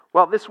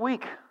Well, this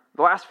week,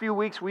 the last few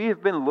weeks, we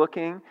have been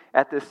looking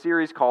at this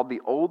series called The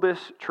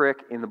Oldest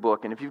Trick in the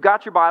Book. And if you've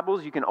got your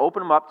Bibles, you can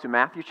open them up to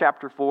Matthew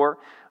chapter 4.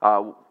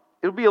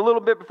 It'll be a little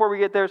bit before we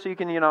get there, so you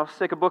can,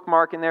 stick a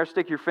bookmark in there,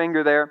 stick your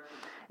finger there.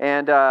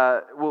 And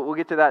we'll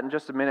get to that in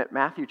just a minute,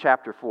 Matthew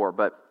chapter 4.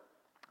 But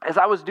as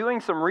I was doing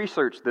some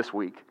research this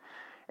week,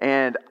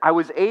 and I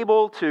was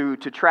able to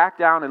track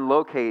down and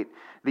locate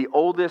the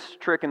oldest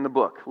trick in the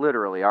book,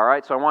 literally, all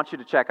right? So I want you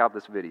to check out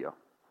this video.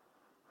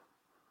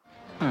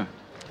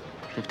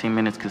 15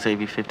 minutes could save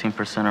you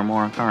 15% or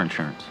more on car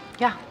insurance.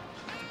 Yeah,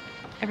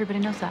 everybody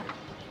knows that.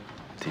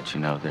 Did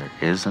you know there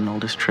is an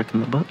oldest trick in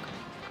the book?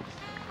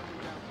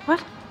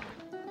 What?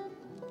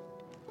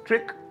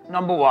 Trick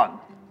number 1.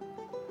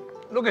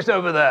 Look it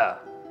over there.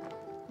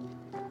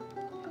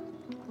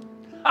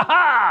 Ha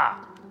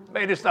ha!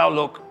 Madest thou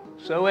look,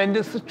 so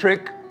endeth the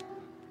trick.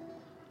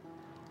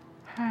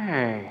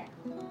 Hey.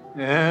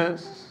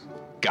 Yes.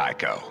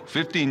 Geico.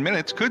 15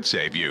 minutes could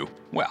save you,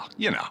 well,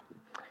 you know.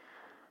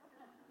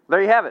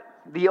 There you have it.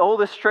 The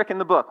oldest trick in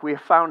the book. We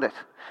have found it.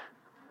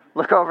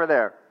 Look over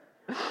there.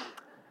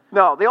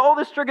 No, the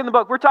oldest trick in the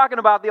book. We're talking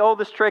about the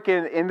oldest trick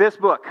in this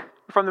book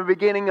from the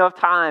beginning of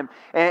time.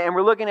 And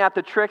we're looking at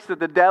the tricks that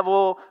the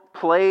devil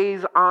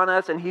plays on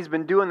us. And he's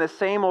been doing the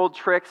same old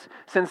tricks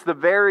since the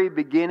very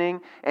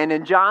beginning. And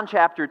in John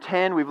chapter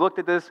 10, we've looked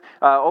at this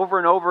over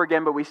and over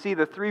again. But we see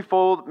the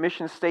threefold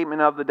mission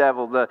statement of the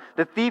devil.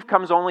 The thief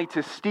comes only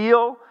to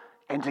steal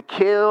and to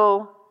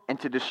kill and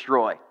to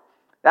destroy.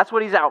 That's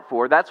what he's out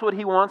for. That's what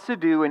he wants to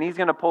do, and he's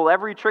going to pull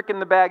every trick in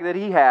the bag that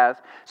he has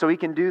so he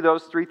can do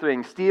those three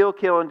things: steal,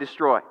 kill, and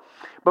destroy.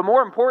 But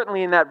more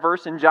importantly, in that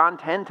verse in John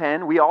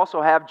 10:10, we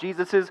also have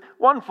Jesus'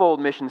 one-fold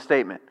mission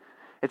statement.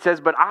 It says,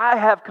 "But I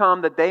have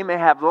come that they may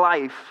have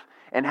life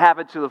and have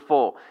it to the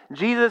full."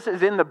 Jesus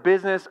is in the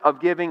business of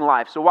giving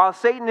life. So while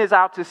Satan is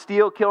out to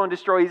steal, kill, and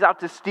destroy, he's out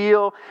to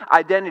steal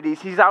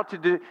identities. He's out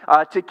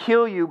to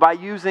kill you by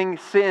using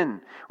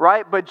sin,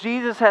 right? But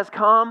Jesus has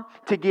come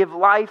to give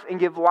life and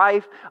give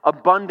life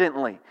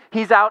abundantly.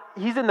 He's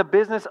in the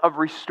business of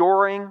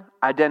restoring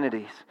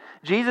identities.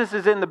 Jesus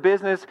is in the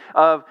business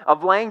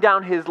of laying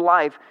down his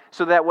life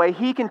so that way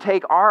he can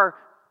take our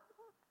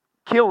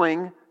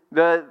killing,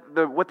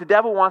 what the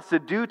devil wants to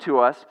do to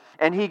us,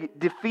 and he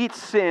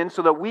defeats sin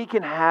so that we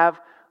can have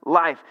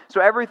life.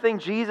 So everything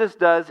Jesus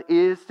does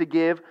is to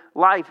give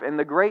life. And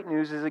the great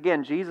news is,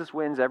 again, Jesus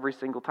wins every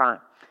single time.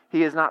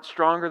 He is not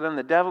stronger than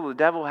the devil. The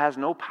devil has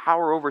no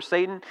power over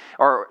Satan,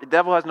 or the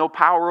devil has no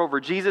power over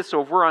Jesus.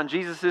 So if we're on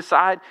Jesus'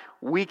 side,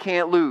 we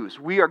can't lose.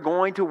 We are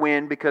going to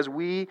win because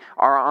we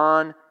are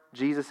on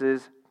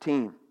Jesus'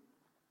 team.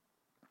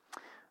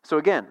 So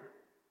again,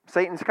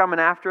 Satan's coming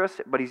after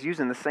us, but he's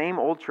using the same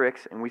old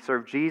tricks, and we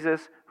serve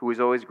Jesus, who is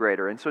always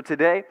greater. And so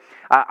today,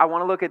 I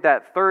want to look at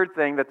that third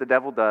thing that the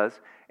devil does,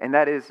 and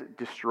that is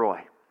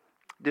destroy.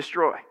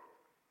 Destroy.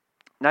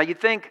 Now, you'd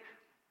think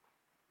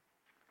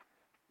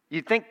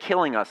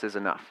killing us is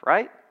enough,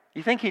 right?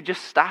 You think he'd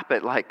just stop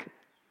it, like,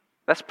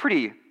 that's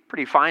pretty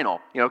final,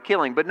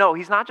 killing. But no,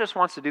 he's not just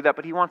wants to do that,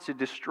 but he wants to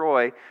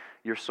destroy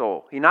your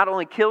soul. He not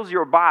only kills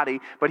your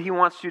body, but he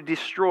wants to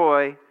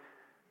destroy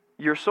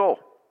your soul.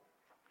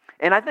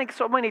 And I think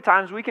so many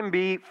times we can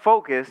be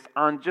focused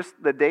on just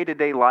the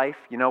day-to-day life,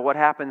 what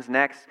happens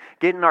next,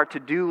 getting our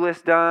to-do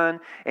list done,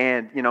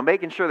 and,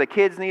 making sure the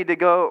kids need to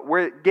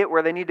get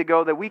where they need to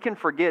go, that we can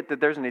forget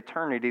that there's an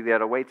eternity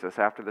that awaits us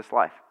after this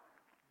life.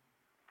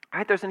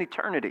 Right? There's an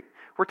eternity.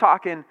 We're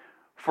talking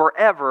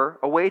forever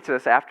awaits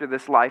us after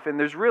this life, and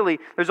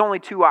there's only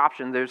two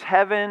options. There's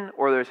heaven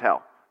or there's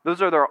hell.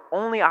 Those are the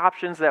only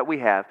options that we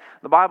have.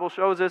 The Bible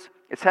shows us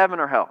it's heaven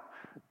or hell.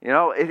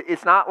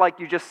 It's not like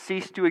you just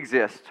cease to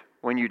exist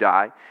when you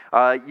die.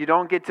 You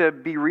don't get to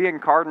be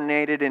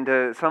reincarnated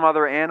into some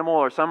other animal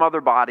or some other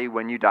body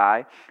when you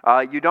die.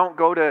 You don't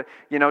go to,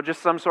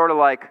 just some sort of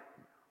like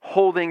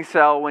holding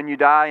cell when you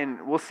die,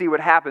 and we'll see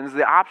what happens.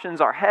 The options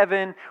are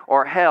heaven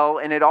or hell,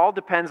 and it all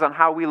depends on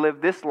how we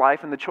live this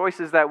life and the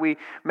choices that we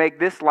make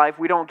this life.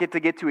 We don't get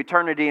to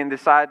eternity and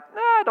decide,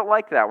 I don't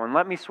like that one.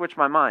 Let me switch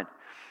my mind.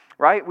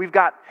 Right? We've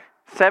got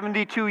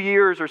 72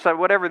 years or so,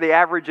 whatever the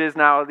average is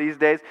now these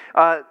days,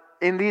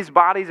 in these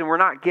bodies, and we're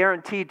not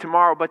guaranteed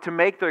tomorrow, but to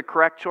make the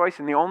correct choice,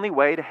 and the only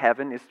way to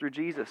heaven is through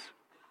Jesus.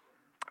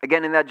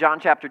 Again, in that John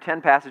chapter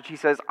 10 passage, he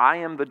says, I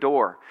am the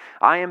door,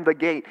 I am the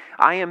gate,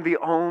 I am the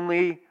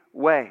only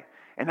way.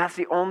 And that's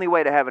the only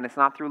way to heaven. It's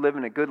not through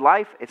living a good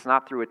life, it's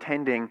not through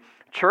attending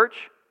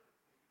church,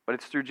 but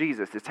it's through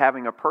Jesus. It's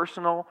having a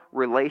personal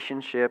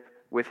relationship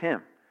with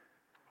him.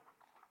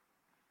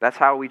 That's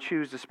how we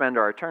choose to spend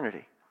our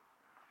eternity.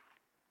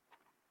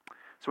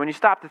 So when you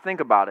stop to think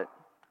about it,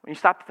 when you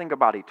stop to think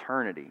about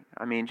eternity,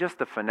 just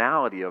the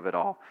finality of it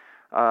all,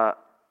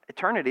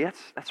 eternity,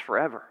 that's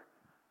forever.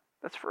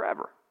 That's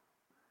forever.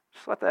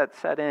 Just let that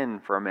set in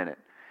for a minute.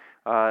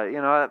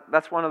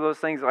 That's one of those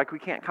things like we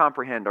can't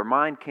comprehend. Our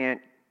mind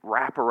can't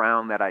wrap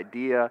around that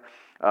idea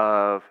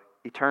of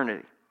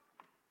eternity.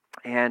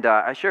 And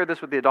I shared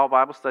this with the adult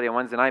Bible study on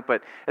Wednesday night,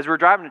 but as we were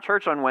driving to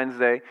church on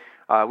Wednesday,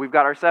 We've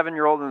got our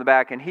 7-year-old in the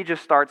back, and he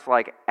just starts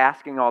like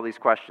asking all these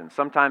questions.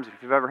 Sometimes, if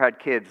you've ever had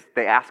kids,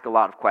 they ask a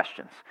lot of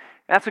questions.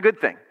 That's a good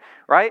thing,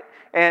 right?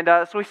 And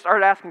so he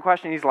started asking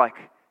questions. He's like,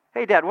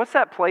 "Hey, Dad, what's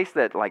that place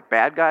that like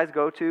bad guys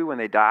go to when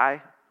they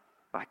die?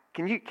 Like,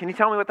 can you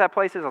tell me what that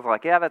place is?" I was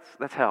like, "Yeah,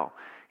 that's hell."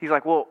 He's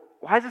like, "Well,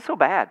 why is it so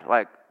bad?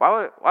 Like,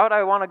 why would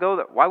I want to go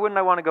there? Why wouldn't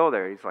I want to go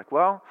there?" He's like,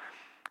 "Well,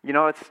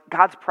 it's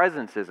God's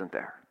presence isn't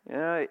there."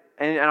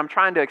 And I'm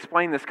trying to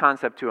explain this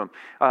concept to him.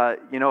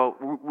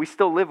 We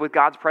still live with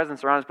God's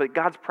presence around us, but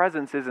God's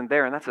presence isn't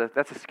there, and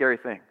that's a scary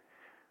thing.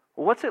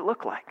 Well, what's it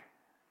look like?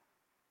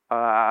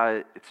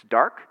 It's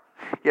dark.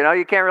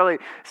 You can't really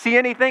see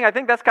anything. I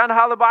think that's kind of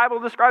how the Bible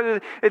describes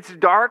it. It's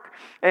dark,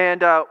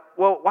 and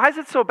well, why is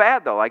it so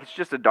bad though? Like, it's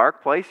just a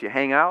dark place. You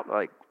hang out.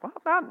 Like,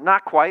 well,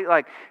 not quite.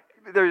 Like,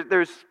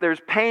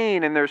 there's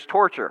pain and there's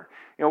torture.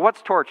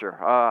 What's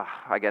torture?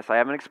 I guess I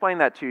haven't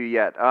explained that to you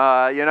yet.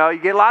 You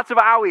get lots of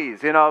owies,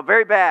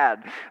 very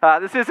bad.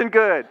 This isn't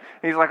good.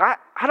 And he's like,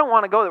 I don't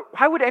want to go there.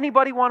 Why would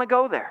anybody want to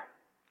go there?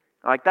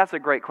 Like, that's a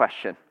great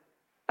question.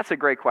 That's a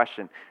great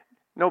question.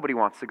 Nobody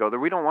wants to go there.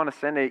 We don't want to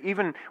send it.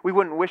 Even we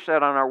wouldn't wish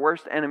that on our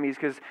worst enemies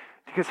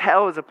because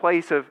hell is a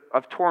place of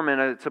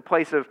torment. It's a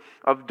place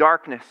of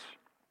darkness.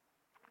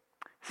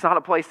 It's not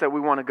a place that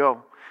we want to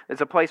go. It's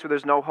a place where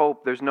there's no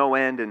hope, there's no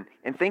end,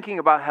 and thinking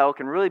about hell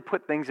can really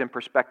put things in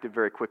perspective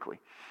very quickly.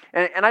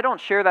 And I don't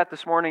share that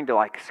this morning to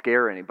like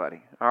scare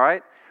anybody, all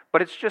right?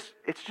 But it's just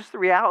the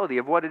reality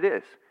of what it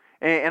is.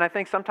 And I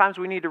think sometimes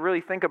we need to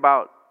really think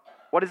about,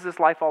 what is this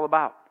life all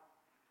about?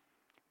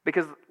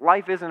 Because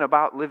life isn't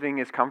about living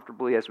as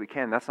comfortably as we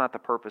can. That's not the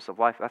purpose of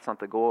life. That's not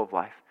the goal of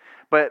life.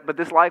 But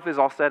this life is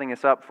all setting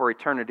us up for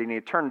eternity, and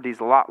eternity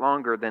is a lot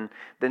longer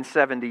than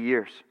 70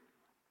 years.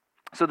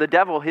 So the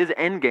devil, his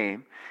end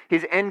game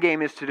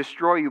is to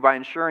destroy you by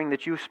ensuring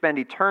that you spend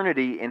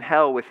eternity in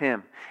hell with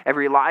him.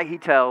 Every lie he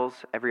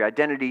tells, every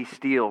identity he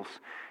steals,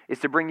 is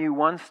to bring you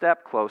one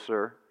step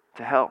closer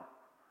to hell,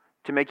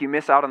 to make you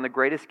miss out on the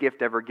greatest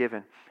gift ever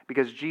given,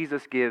 because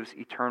Jesus gives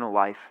eternal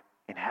life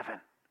in heaven.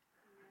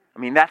 I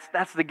mean,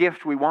 that's the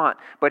gift we want.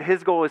 But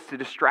his goal is to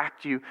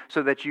distract you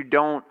so that you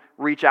don't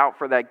reach out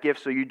for that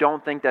gift, so you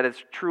don't think that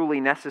it's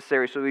truly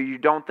necessary, so that you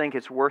don't think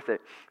it's worth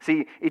it.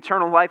 See,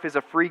 eternal life is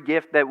a free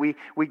gift that we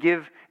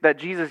give, that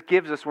Jesus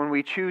gives us when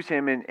we choose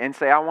him and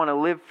say, "I want to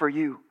live for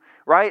you,"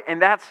 right? And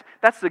that's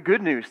the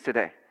good news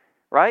today,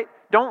 right?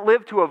 Don't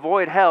live to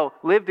avoid hell,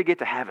 live to get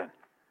to heaven.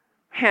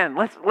 Man,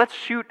 let's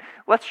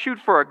shoot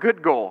for a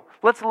good goal.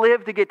 Let's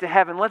live to get to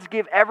heaven. Let's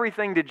give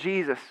everything to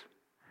Jesus,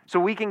 so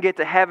we can get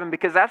to heaven,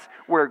 because that's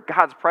where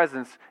God's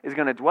presence is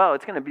going to dwell.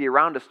 It's going to be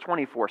around us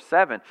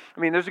 24/7. I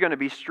mean, there's going to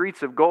be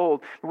streets of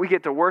gold. We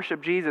get to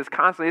worship Jesus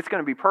constantly. It's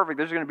going to be perfect.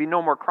 There's going to be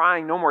no more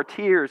crying, no more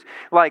tears.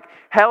 Like,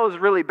 hell is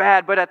really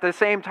bad, but at the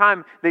same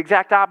time, the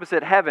exact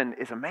opposite, heaven,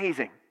 is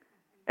amazing.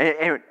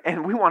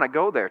 And we want to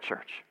go there,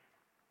 church.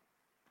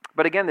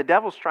 But again, the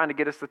devil's trying to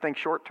get us to think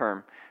short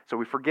term, so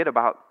we forget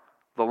about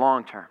the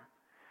long term.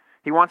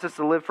 He wants us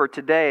to live for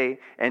today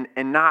and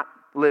not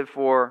live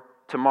for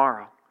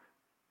tomorrow.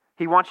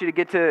 He wants you to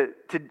get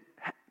to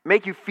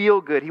make you feel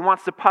good. He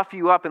wants to puff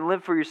you up and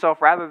live for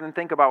yourself rather than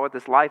think about what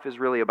this life is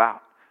really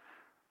about.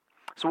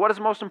 So what is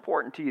most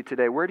important to you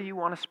today? Where do you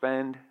want to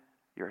spend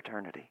your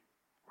eternity?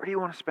 Where do you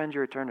want to spend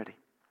your eternity?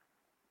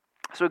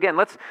 So again,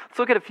 let's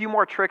look at a few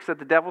more tricks that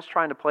the devil's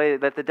trying to play,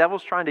 that the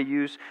devil's trying to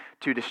use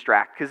to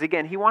distract. Because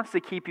again, he wants to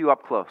keep you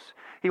up close.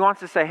 He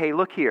wants to say, "Hey,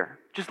 look here.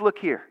 Just look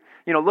here.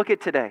 Look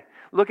at today.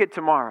 Look at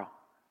tomorrow.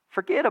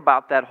 Forget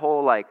about that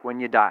whole when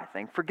you die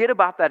thing. Forget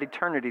about that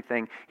eternity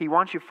thing." He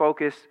wants you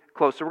focused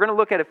close. So we're going to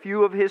look at a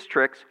few of his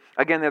tricks.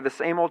 Again, they're the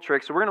same old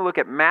tricks. So we're going to look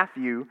at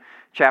Matthew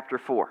chapter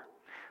 4.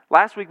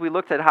 Last week we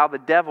looked at how the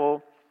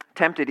devil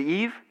tempted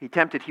Eve. He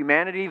tempted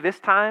humanity.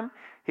 This time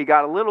he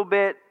got a little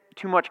bit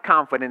too much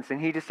confidence,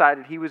 and he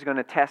decided he was going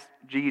to test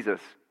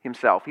Jesus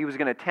himself. He was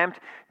going to tempt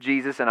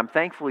Jesus, and I'm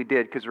thankful he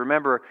did, because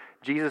remember,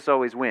 Jesus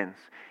always wins.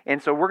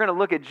 And so we're going to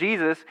look at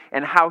Jesus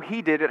and how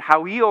he did it,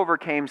 how he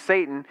overcame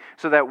Satan,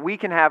 so that we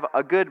can have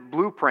a good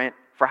blueprint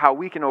for how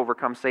we can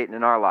overcome Satan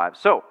in our lives.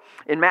 So,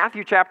 in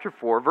Matthew chapter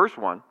 4, verse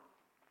 1,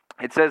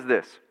 it says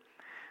this: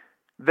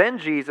 "Then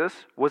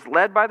Jesus was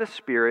led by the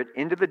Spirit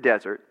into the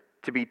desert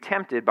to be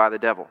tempted by the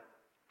devil.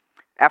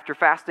 After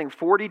fasting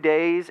 40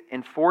 days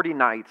and 40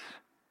 nights,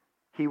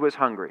 he was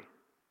hungry."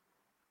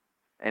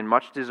 And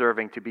much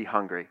deserving to be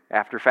hungry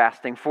after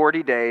fasting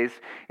 40 days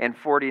and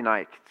 40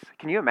 nights.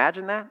 Can you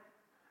imagine that?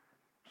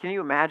 Can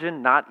you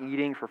imagine not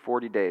eating for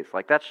 40 days?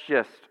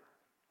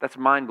 That's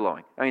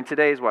mind-blowing. I mean,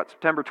 today is what,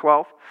 September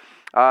 12th?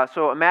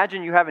 So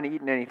imagine you haven't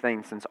eaten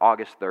anything since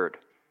August 3rd.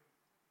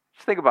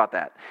 Just think about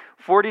that.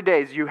 40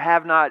 days you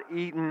have not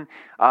eaten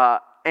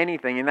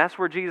anything, and that's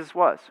where Jesus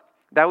was.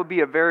 That would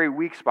be a very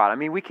weak spot. I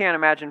mean, we can't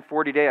imagine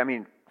 40 days. I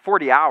mean,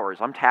 40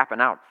 hours. I'm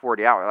tapping out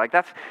 40 hours.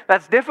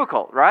 That's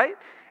difficult, right?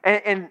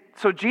 And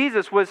so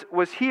Jesus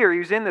was here. He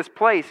was in this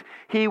place.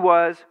 He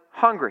was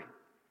hungry.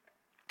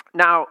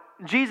 Now,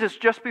 Jesus,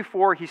 just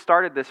before he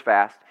started this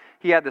fast,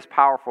 he had this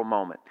powerful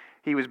moment.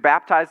 He was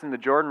baptized in the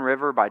Jordan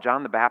River by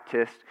John the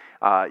Baptist,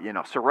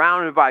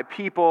 surrounded by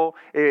people.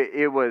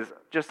 It was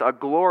just a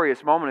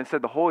glorious moment. It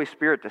said the Holy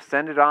Spirit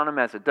descended on him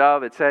as a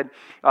dove. It said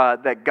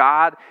that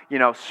God,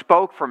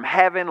 spoke from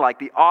heaven like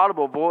the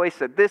audible voice,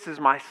 that this is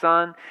my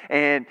son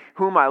and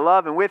whom I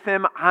love, and with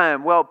him I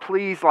am well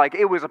pleased. Like,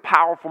 it was a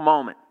powerful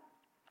moment.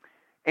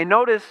 And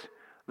notice,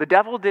 the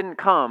devil didn't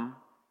come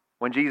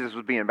when Jesus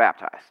was being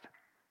baptized.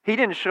 He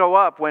didn't show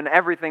up when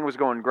everything was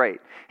going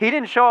great. He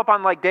didn't show up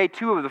on day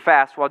 2 of the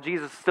fast while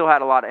Jesus still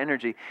had a lot of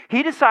energy.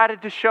 He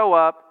decided to show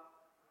up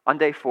on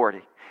day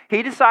 40.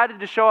 He decided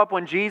to show up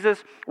when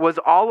Jesus was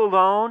all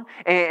alone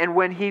and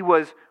when he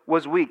was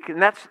weak. And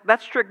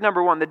that's trick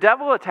number 1. The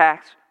devil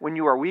attacks when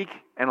you are weak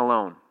and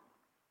alone.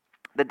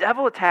 The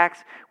devil attacks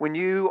when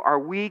you are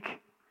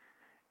weak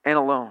and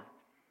alone.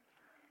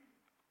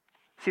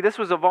 See, this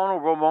was a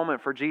vulnerable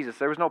moment for Jesus.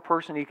 There was no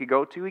person he could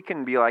go to. He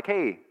couldn't be like,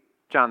 hey,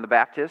 John the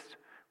Baptist,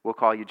 we'll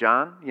call you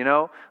John,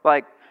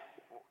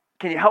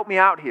 can you help me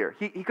out here?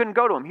 He couldn't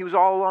go to him. He was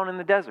all alone in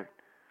the desert.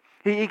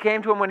 He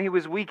came to him when he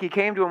was weak. He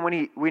came to him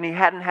when he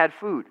hadn't had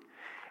food.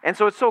 And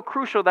so it's so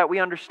crucial that we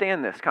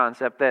understand this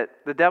concept that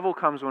the devil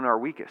comes when we're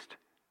weakest.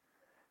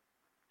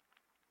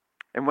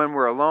 And when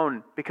we're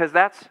alone, because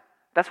that's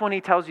when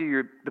he tells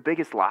you the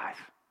biggest lies.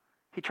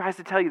 He tries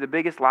to tell you the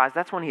biggest lies.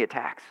 That's when he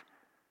attacks.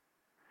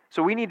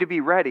 So we need to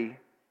be ready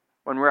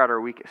when we're at our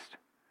weakest.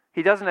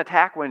 He doesn't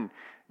attack when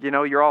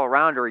you're all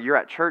around or you're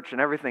at church and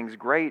everything's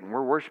great and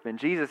we're worshiping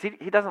Jesus.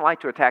 He doesn't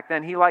like to attack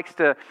then. He likes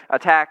to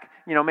attack,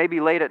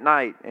 maybe late at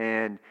night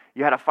and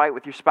you had a fight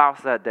with your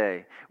spouse that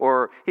day.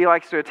 Or he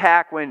likes to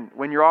attack when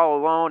you're all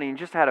alone and you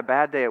just had a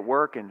bad day at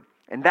work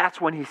and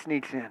that's when he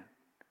sneaks in,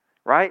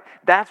 right?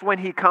 That's when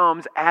he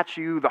comes at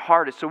you the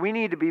hardest. So we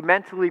need to be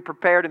mentally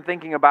prepared and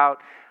thinking about,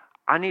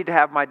 I need to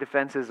have my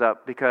defenses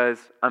up because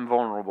I'm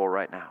vulnerable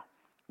right now.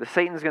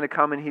 Satan's going to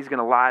come and he's going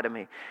to lie to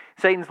me.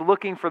 Satan's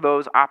looking for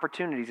those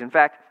opportunities. In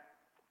fact,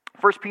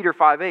 1 Peter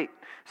 5:8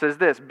 says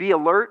this, be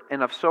alert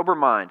and of sober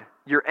mind.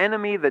 Your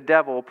enemy, the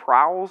devil,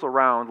 prowls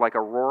around like a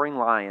roaring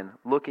lion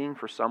looking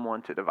for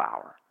someone to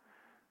devour.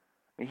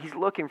 He's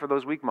looking for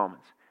those weak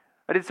moments.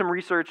 I did some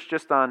research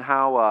just on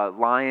how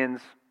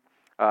lions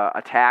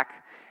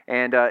attack.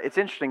 And it's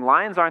interesting,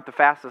 lions aren't the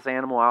fastest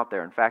animal out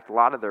there. In fact, a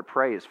lot of their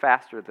prey is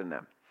faster than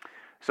them.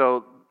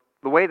 So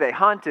the way they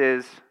hunt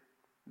is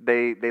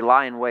they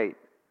lie in wait.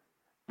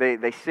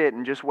 They sit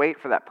and just wait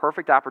for that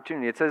perfect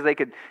opportunity. It says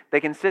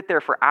they can sit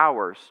there for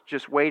hours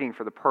just waiting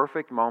for the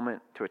perfect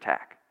moment to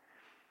attack.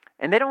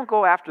 And they don't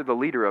go after the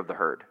leader of the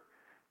herd.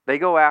 They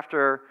go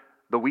after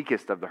the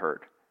weakest of the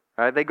herd.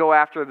 Right? They go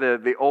after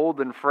the old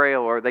and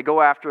frail, or they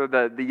go after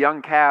the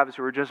young calves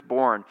who are just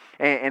born,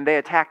 and they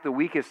attack the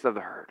weakest of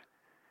the herd.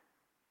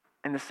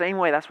 In the same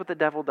way, that's what the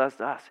devil does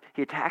to us.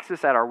 He attacks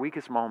us at our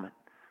weakest moment.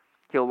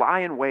 He'll lie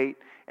in wait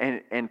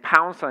and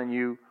pounce on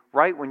you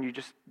right when you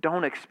just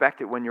don't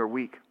expect it when you're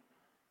weak.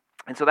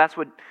 And so that's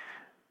what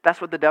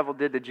the devil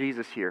did to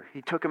Jesus here.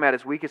 He took him at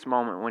his weakest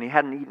moment when he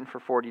hadn't eaten for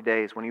 40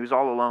 days, when he was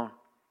all alone.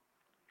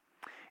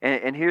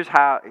 And here's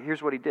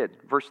what he did.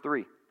 Verse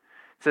 3. It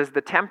says,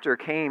 the tempter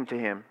came to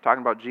him,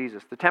 talking about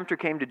Jesus. The tempter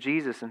came to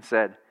Jesus and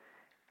said,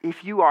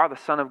 if you are the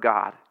Son of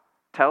God,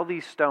 tell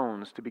these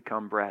stones to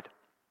become bread.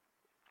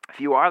 If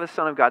you are the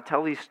Son of God,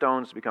 tell these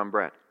stones to become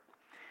bread.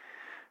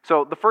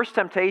 So the first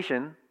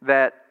temptation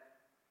that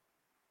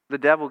the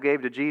devil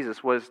gave to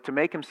Jesus was to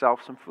make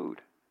himself some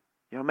food.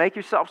 Make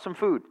yourself some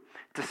food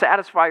to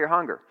satisfy your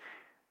hunger.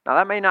 Now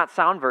that may not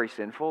sound very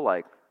sinful,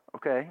 like,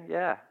 okay,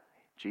 yeah,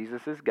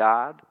 Jesus is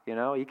God, he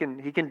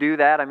can do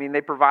that. I mean,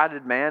 they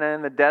provided manna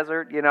in the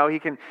desert,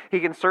 he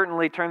can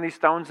certainly turn these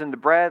stones into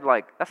bread.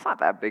 Like, that's not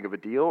that big of a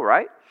deal,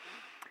 right?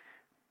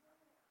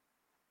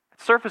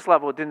 At surface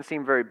level, it didn't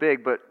seem very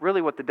big, but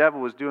really what the devil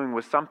was doing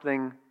was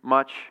something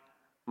much,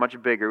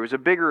 much bigger. It was a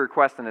bigger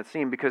request than it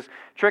seemed, because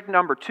trick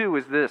number 2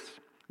 is this.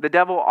 The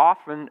devil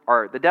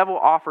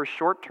offers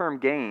short-term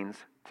gains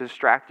to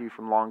distract you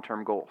from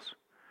long-term goals.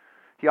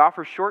 He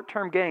offers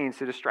short-term gains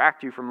to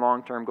distract you from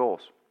long-term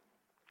goals.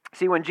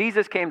 See, when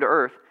Jesus came to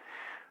earth,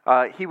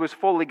 he was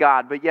fully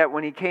God, but yet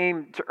when he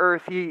came to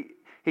earth, he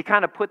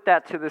kind of put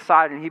that to the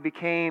side and he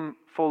became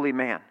fully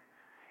man.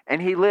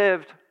 And he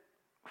lived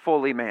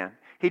fully man.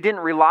 He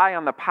didn't rely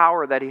on the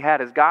power that he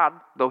had as God,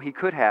 though he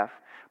could have,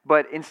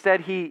 but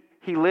instead he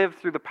lived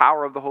through the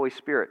power of the Holy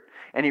Spirit.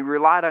 And he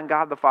relied on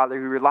God the Father.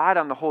 He relied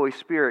on the Holy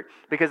Spirit,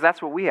 because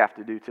that's what we have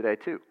to do today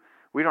too.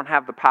 We don't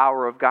have the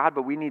power of God,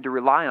 but we need to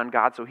rely on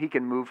God so he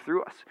can move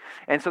through us.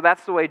 And so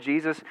that's the way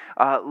Jesus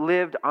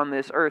lived on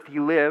this earth. He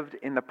lived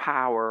in the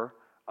power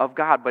of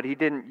God, but he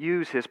didn't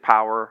use his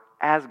power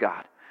as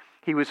God.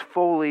 He was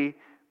fully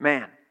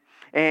man.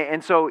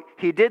 And so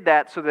he did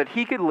that so that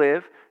he could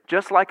live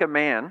just like a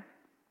man,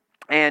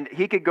 and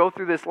he could go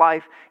through this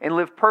life and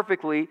live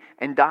perfectly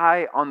and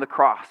die on the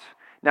cross.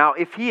 Now,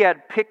 if he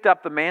had picked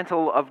up the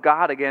mantle of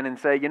God again and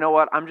say, you know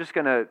what, I'm just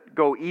going to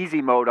go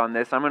easy mode on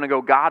this, I'm going to go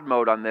God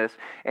mode on this,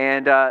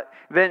 and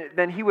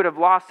then he would have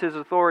lost his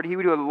authority, he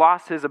would have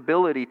lost his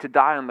ability to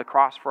die on the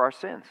cross for our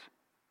sins.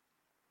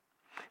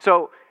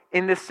 So,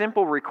 in this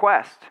simple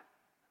request,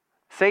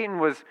 Satan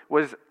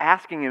was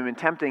asking him and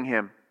tempting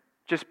him,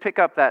 just pick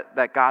up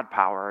that God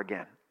power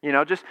again.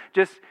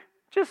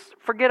 Just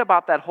forget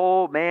about that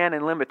whole man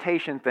and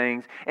limitation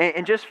things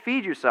and just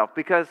feed yourself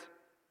because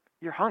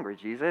you're hungry,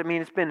 Jesus. I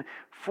mean, it's been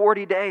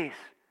 40 days.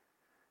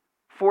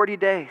 40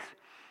 days.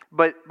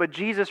 But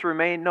Jesus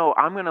remained, no,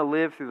 I'm going to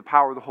live through the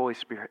power of the Holy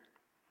Spirit.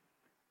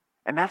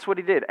 And that's what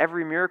he did.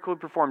 Every miracle he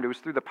performed, it was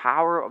through the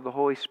power of the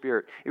Holy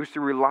Spirit. It was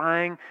through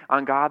relying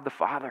on God the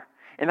Father.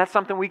 And that's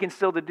something we can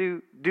still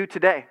do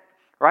today,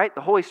 right?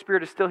 The Holy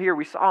Spirit is still here.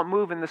 We saw him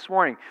moving this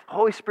morning. The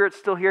Holy Spirit's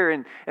still here.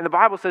 And the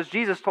Bible says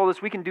Jesus told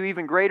us we can do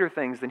even greater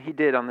things than he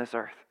did on this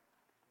earth.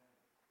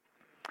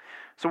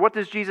 So what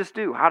does Jesus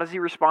do? How does he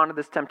respond to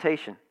this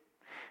temptation?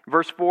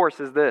 Verse 4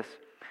 says this,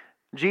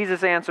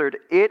 Jesus answered,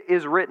 "It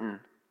is written,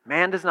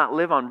 man does not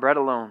live on bread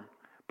alone,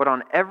 but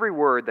on every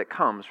word that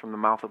comes from the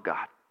mouth of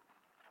God."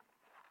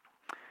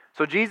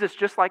 So Jesus,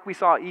 just like we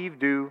saw Eve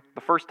do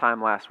the first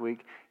time last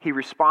week, he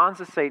responds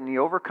to Satan. He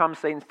overcomes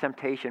Satan's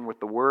temptation with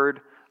the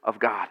word of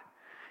God.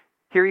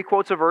 Here he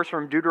quotes a verse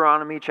from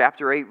Deuteronomy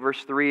chapter 8,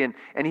 verse 3,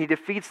 and he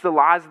defeats the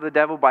lies of the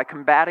devil by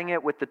combating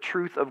it with the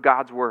truth of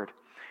God's word.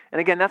 And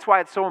again, that's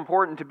why it's so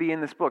important to be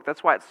in this book.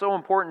 That's why it's so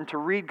important to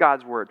read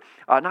God's word.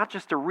 Not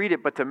just to read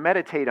it, but to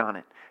meditate on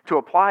it, to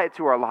apply it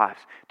to our lives,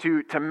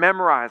 to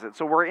memorize it.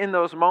 So we're in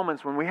those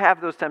moments when we have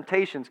those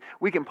temptations,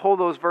 we can pull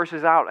those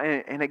verses out.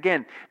 And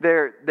again,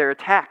 they're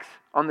attacks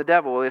on the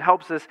devil. It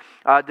helps us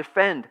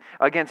defend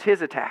against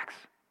his attacks.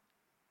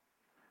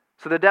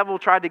 So the devil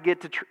tried to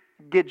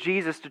get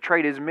Jesus to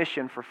trade his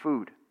mission for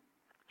food.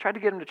 Tried to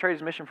get him to trade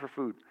his mission for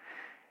food.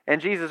 And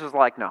Jesus was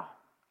like, no,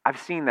 I've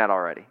seen that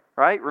already,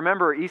 right?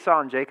 Remember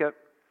Esau and Jacob?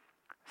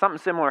 Something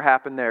similar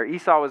happened there.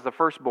 Esau was the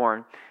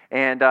firstborn,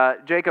 and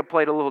Jacob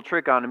played a little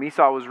trick on him.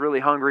 Esau was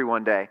really hungry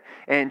one day,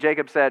 and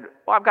Jacob said,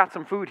 well, I've got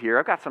some food here.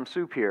 I've got some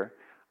soup here.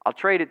 I'll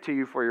trade it to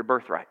you for your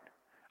birthright.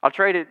 I'll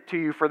trade it to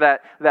you for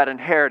that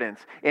inheritance.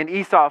 And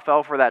Esau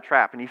fell for that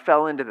trap, and he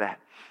fell into that.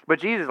 But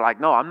Jesus is like,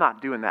 no, I'm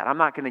not doing that. I'm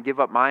not going to give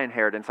up my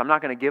inheritance. I'm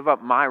not going to give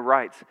up my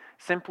rights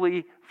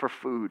simply for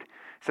food.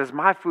 It says,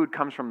 my food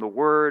comes from the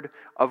Word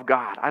of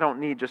God. I don't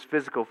need just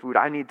physical food.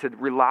 I need to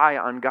rely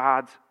on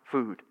God's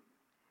food.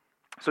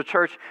 So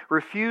church,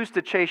 refuse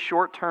to chase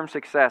short-term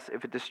success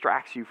if it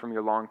distracts you from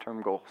your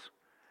long-term goals.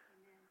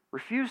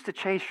 Refuse to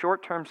chase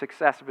short-term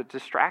success if it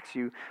distracts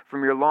you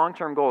from your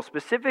long-term goals.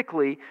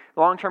 Specifically,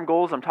 long-term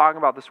goals I'm talking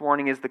about this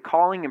morning is the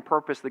calling and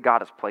purpose that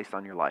God has placed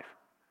on your life.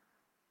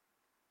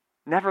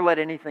 Never let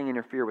anything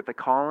interfere with the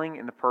calling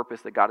and the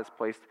purpose that God has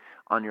placed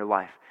on your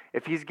life.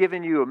 If He's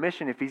given you a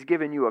mission, if He's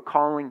given you a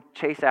calling,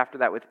 chase after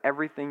that with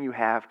everything you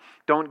have.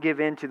 Don't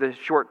give in to the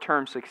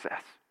short-term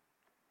success.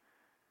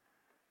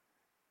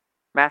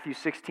 Matthew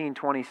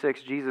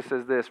 16:26, Jesus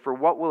says this, "For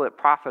what will it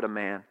profit a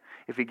man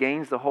if he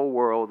gains the whole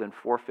world and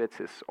forfeits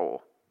his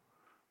soul?"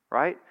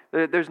 Right?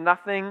 There's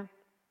nothing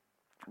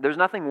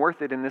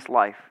worth it in this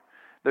life.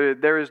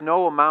 There is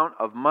no amount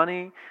of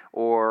money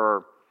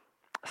or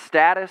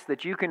status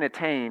that you can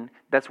attain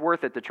that's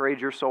worth it to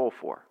trade your soul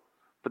for.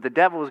 But the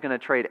devil is going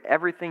to trade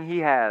everything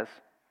he has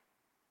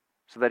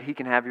so that he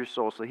can have your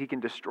soul, so he can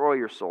destroy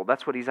your soul.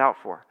 That's what he's out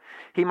for.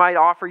 He might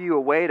offer you a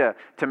way to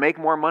make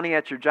more money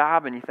at your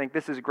job, and you think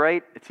this is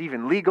great, it's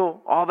even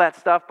legal, all that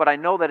stuff, but I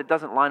know that it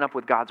doesn't line up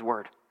with God's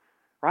word.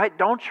 Right?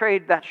 Don't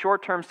trade that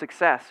short-term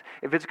success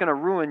if it's going to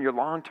ruin your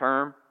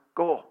long-term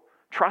goal.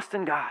 Trust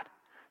in God.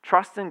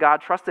 Trust in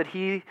God. Trust that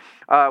He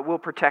will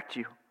protect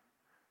you.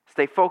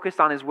 Stay focused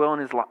on His will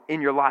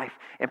in your life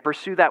and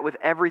pursue that with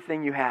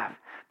everything you have.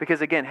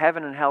 Because again,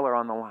 heaven and hell are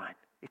on the line.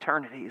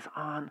 Eternity is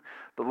on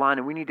the line,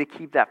 and we need to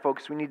keep that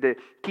focus. We need to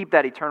keep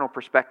that eternal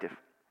perspective.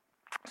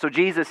 So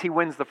Jesus, He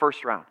wins the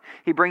first round.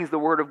 He brings the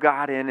Word of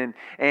God in,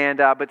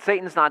 but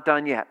Satan's not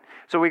done yet.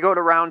 So we go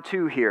to round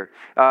 2 here.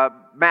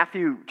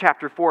 Matthew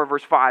chapter 4,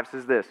 verse 5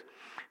 says this,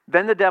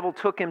 "Then the devil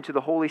took him to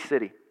the holy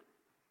city,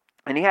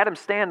 and he had him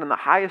stand on the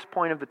highest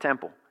point of the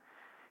temple.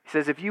 He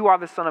says, 'If you are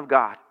the Son of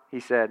God,' he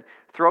said,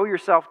 'throw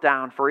yourself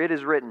down, for it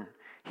is written,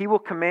 He will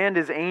command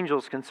His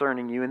angels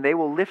concerning you, and they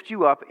will lift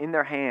you up in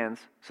their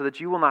hands so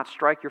that you will not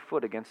strike your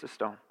foot against a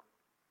stone.'"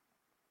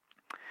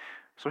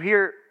 So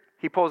here,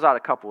 he pulls out a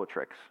couple of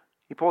tricks.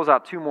 He pulls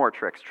out 2 more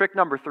tricks. Trick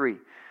number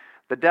 3,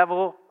 the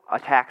devil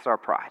attacks our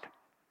pride.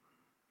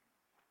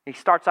 He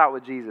starts out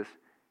with Jesus.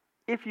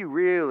 If you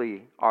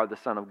really are the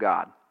Son of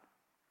God,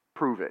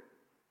 prove it.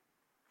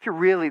 If you're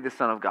really the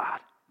Son of God,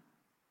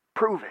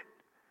 prove it.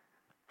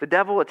 The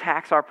devil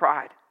attacks our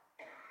pride.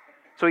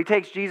 So he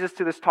takes Jesus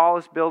to this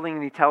tallest building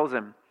and he tells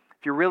him,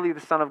 if you're really the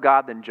Son of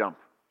God, then jump.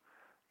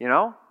 You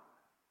know,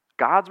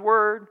 God's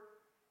word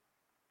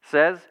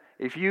says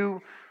if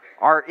you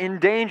are in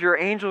danger,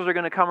 angels are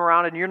going to come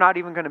around and you're not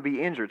even going to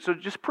be injured. So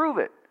just prove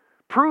it.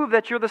 Prove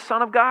that you're the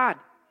Son of God.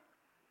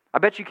 I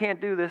bet you can't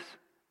do this.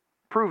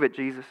 Prove it,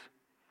 Jesus.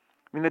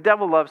 I mean, the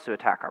devil loves to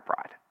attack our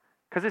pride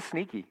because it's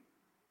sneaky,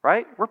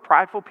 right? We're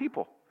prideful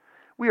people.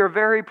 We are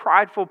very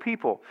prideful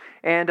people.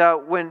 And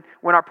when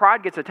our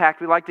pride gets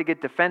attacked, we like to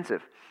get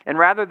defensive. And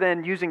rather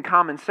than using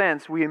common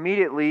sense, we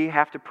immediately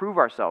have to prove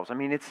ourselves. I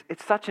mean,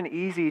 it's such an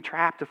easy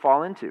trap to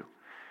fall into.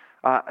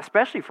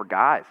 especially for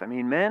guys. I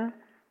mean, men,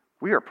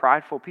 we are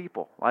prideful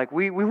people. Like,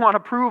 we want to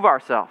prove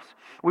ourselves.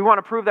 We want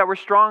to prove that we're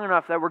strong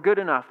enough, that we're good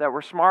enough, that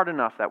we're smart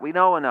enough, that we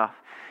know enough.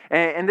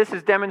 And this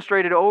is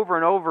demonstrated over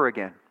and over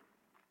again.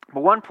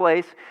 But one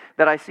place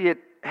that I see it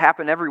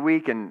happen every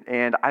week,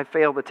 and I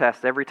fail the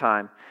test every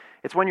time,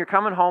 it's when you're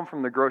coming home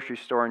from the grocery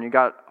store and you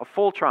got a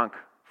full trunk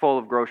full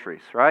of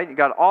groceries, right? You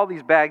got all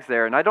these bags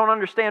there, and I don't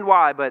understand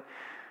why, but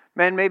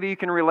man, maybe you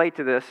can relate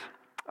to this.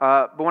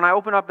 But when I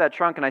open up that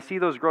trunk and I see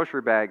those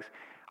grocery bags,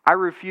 I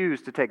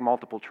refuse to take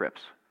multiple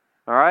trips,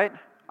 all right?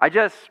 I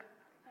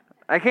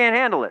can't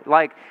handle it.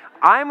 Like,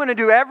 I'm going to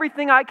do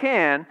everything I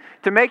can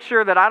to make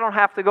sure that I don't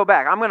have to go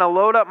back. I'm going to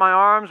load up my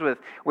arms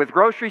with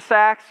grocery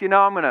sacks. I'm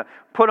going to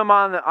put them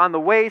on the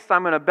waist.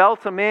 I'm going to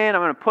belt them in.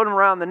 I'm going to put them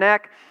around the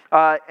neck.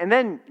 And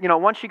then,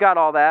 once you got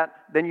all that,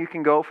 then you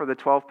can go for the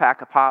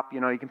 12-pack of pop.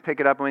 You can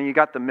pick it up when you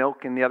got the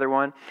milk in the other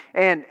one.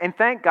 And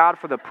thank God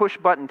for the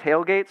push-button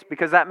tailgates,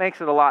 because that makes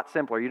it a lot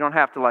simpler. You don't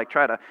have to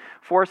try to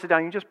force it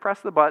down. You just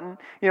press the button.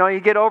 You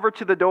get over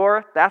to the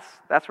door. That's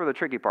where the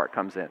tricky part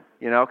comes in.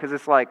 Because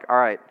it's like, all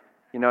right,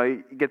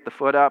 you get the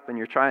foot up and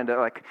you're trying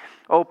to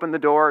open the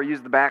door or use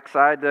the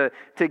backside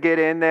to get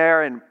in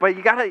there. But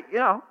you got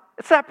to,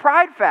 it's that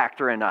pride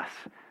factor in us.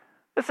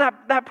 It's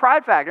that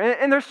pride factor.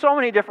 And there's so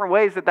many different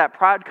ways that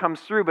pride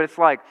comes through, but it's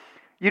like,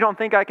 you don't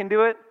think I can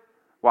do it?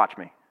 Watch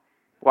me.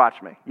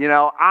 Watch me.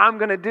 I'm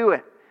going to do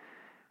it.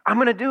 I'm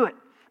going to do it.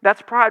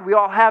 That's pride. We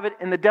all have it,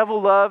 and the devil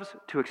loves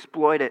to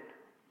exploit it.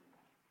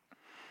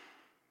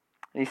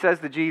 And he says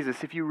to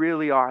Jesus, if you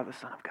really are the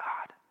Son of God,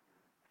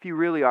 if you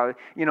really are,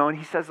 and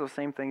he says those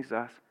same things to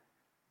us.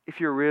 If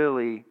you're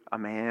really a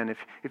man,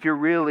 if you're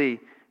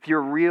a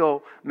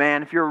real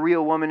man, if you're a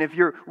real woman, if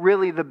you're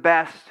really the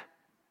best,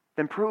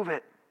 then prove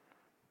it.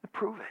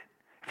 Prove it.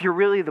 If you're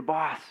really the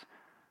boss,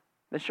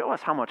 then show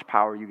us how much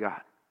power you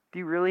got. Do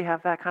you really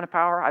have that kind of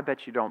power? I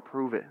bet you don't.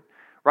 Prove it.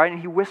 Right?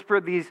 And he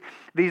whispered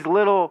these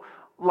little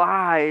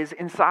lies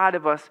inside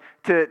of us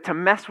to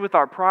mess with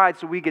our pride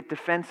so we get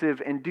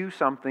defensive and do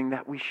something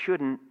that we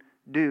shouldn't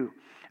do.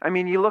 I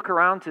mean, you look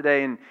around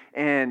today and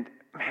man,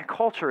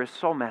 culture is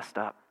so messed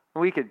up.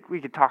 We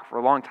could talk for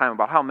a long time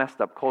about how messed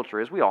up culture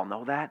is. We all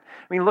know that.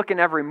 I mean, look in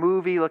every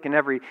movie, look in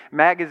every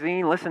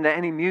magazine, listen to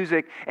any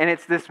music, and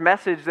it's this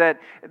message that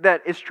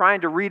is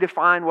trying to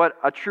redefine what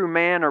a true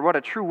man or what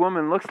a true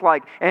woman looks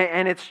like.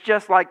 And it's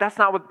just like, that's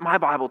not what my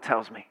Bible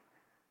tells me.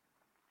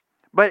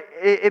 But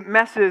it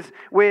messes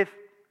with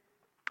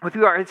who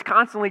we are. It's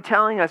constantly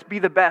telling us, be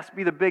the best,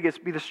 be the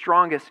biggest, be the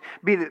strongest,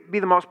 be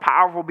the most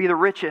powerful, be the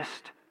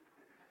richest.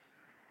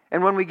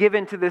 And when we give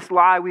into this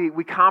lie,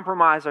 we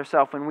compromise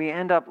ourselves and we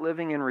end up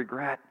living in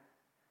regret.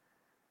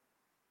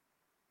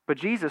 But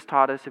Jesus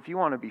taught us, if you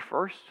want to be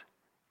first,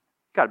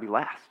 you got to be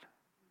last.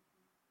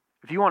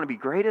 If you want to be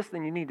greatest,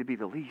 then you need to be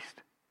the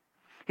least.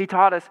 He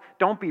taught us,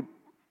 don't be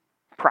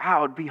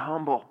proud, be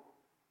humble.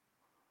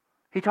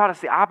 He taught us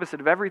the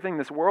opposite of everything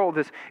this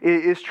world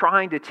is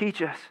trying to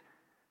teach us.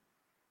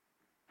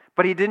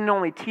 But he didn't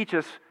only teach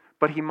us,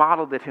 but he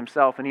modeled it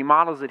himself. And he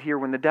models it here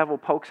when the devil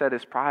pokes at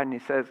his pride and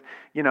he says,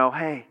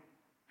 hey,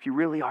 if you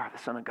really are the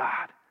Son of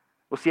God.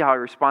 We'll see how he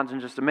responds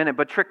in just a minute.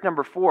 But trick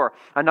number 4,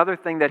 another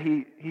thing that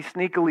he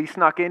sneakily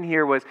snuck in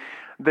here was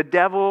the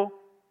devil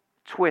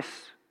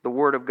twists the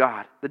Word of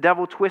God. The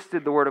devil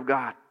twisted the Word of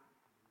God.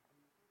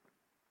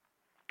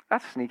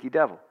 That's a sneaky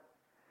devil.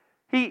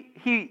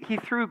 He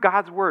threw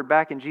God's Word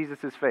back in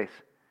Jesus' face.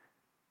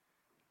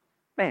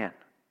 Man,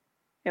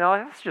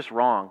 that's just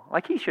wrong.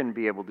 He shouldn't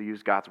be able to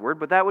use God's Word,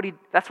 but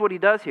that's what he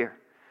does here.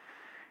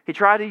 He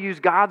tried to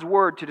use God's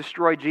Word to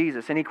destroy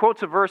Jesus, and he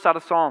quotes a verse out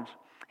of Psalms.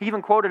 He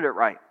even quoted it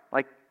right.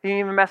 He didn't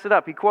even mess it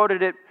up. He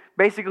quoted it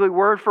basically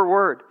word for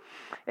word.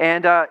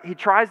 And he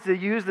tries to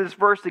use this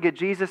verse to get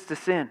Jesus to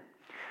sin.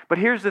 But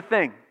here's the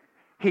thing.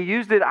 He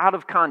used it out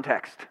of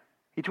context.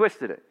 He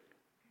twisted it.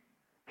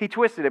 He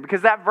twisted it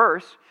because that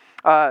verse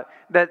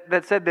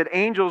that said that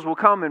angels will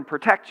come and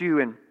protect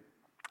you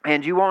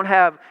and you won't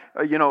have,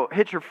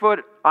 hit your foot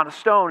on a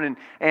stone.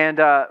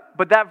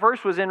 But that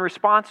verse was in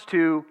response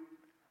to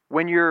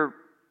when you're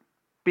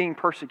being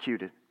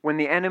persecuted, when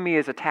the enemy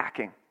is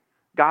attacking,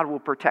 God will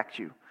protect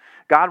you.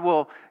 God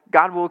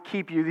will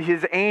keep you.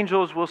 His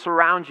angels will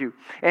surround you.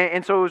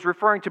 And so it was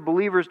referring to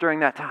believers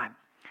during that time.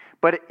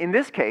 But in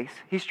this case,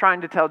 he's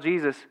trying to tell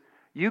Jesus,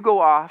 you go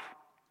off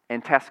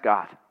and test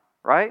God,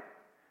 right?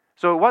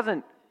 So it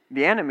wasn't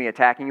the enemy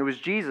attacking. It was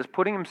Jesus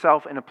putting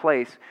himself in a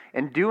place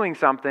and doing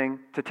something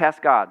to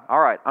test God. All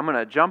right, I'm going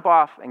to jump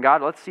off, and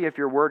God, let's see if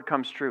your word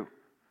comes true.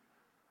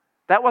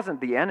 That wasn't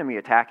the enemy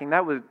attacking.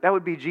 That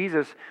would be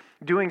Jesus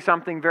doing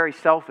something very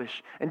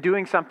selfish and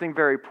doing something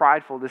very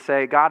prideful to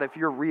say, God, if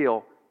you're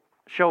real,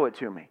 show it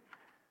to me.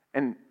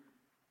 And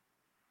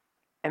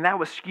that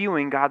was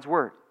skewing God's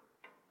word.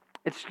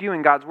 It's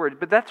skewing God's word.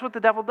 But that's what the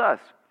devil does.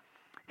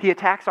 He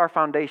attacks our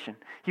foundation.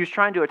 He was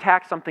trying to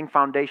attack something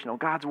foundational,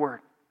 God's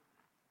word.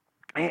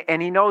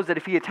 And he knows that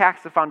if he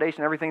attacks the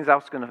foundation, everything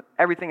else is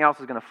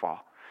going to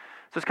fall.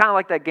 So it's kind of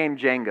like that game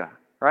Jenga,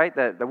 right?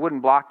 The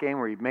wooden block game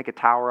where you make a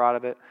tower out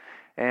of it.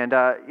 And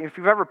if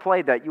you've ever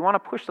played that, you want to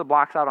push the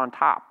blocks out on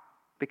top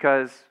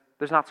because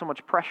there's not so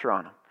much pressure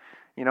on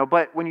them.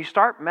 But when you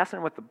start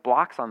messing with the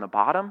blocks on the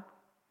bottom,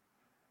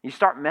 you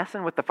start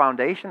messing with the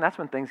foundation, that's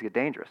when things get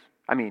dangerous.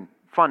 I mean,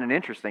 fun and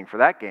interesting for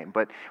that game.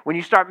 But when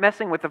you start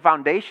messing with the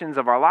foundations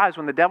of our lives,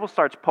 when the devil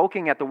starts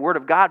poking at the Word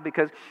of God,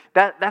 because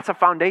that's a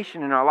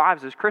foundation in our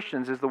lives as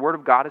Christians, is the Word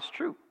of God is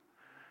true.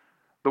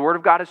 The Word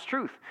of God is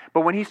truth.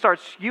 But when he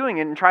starts skewing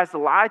it and tries to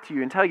lie to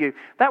you and tell you,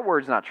 that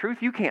word's not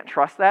truth, you can't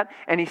trust that,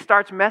 and he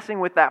starts messing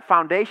with that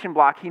foundation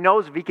block, he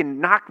knows if he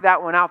can knock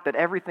that one out, that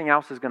everything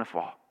else is going to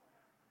fall.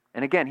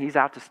 And again, he's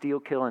out to steal,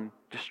 kill, and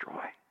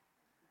destroy.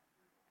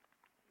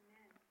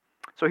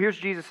 So here's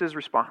Jesus'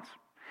 response.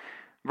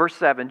 Verse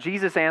 7,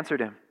 Jesus answered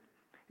him,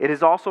 "It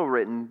is also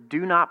written,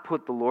 do not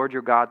put the Lord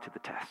your God to the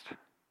test."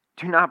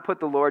 Do not put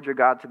the Lord your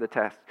God to the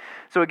test.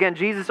 So again,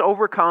 Jesus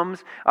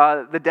overcomes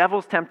the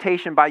devil's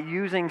temptation by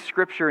using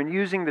Scripture and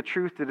using the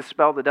truth to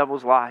dispel the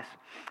devil's lies.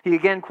 He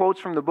again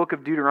quotes from the book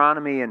of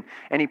Deuteronomy and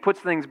he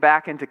puts things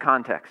back into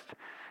context.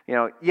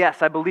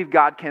 Yes, I believe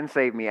God can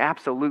save me.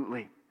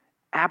 Absolutely.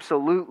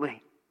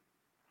 Absolutely.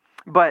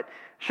 But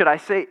should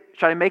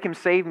I make him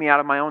save me out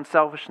of my own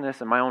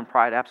selfishness and my own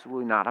pride?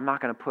 Absolutely not. I'm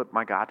not going to put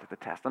my God to the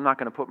test. I'm not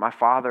going to put my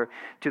Father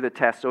to the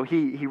test. So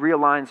he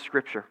realigns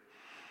Scripture.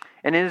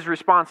 And in his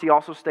response, he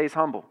also stays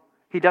humble.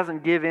 He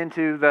doesn't give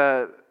into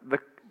the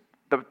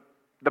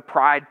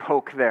pride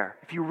poke there.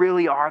 If you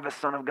really are the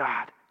Son of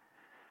God.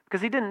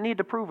 Because he didn't need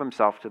to prove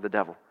himself to the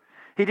devil.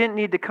 He didn't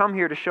need to come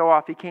here to show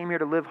off. He came here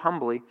to live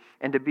humbly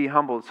and to be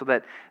humbled so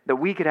that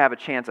we could have a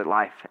chance at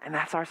life. And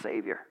that's our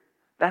Savior.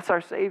 That's our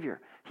Savior.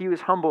 He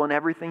was humble in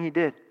everything he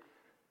did.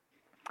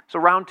 So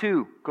round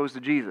 2 goes to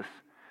Jesus.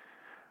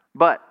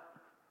 But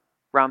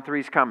round 3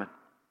 is coming.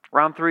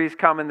 Round 3 is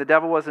coming. The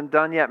devil wasn't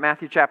done yet.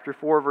 Matthew chapter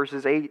 4,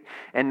 verses 8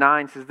 and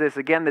 9 says this.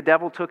 Again, the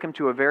devil took him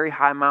to a very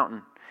high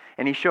mountain,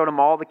 and he showed him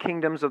all the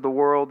kingdoms of the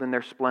world and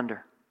their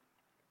splendor.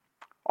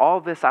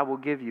 All this I will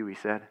give you, he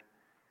said,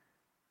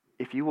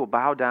 if you will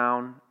bow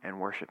down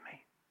and worship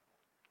me.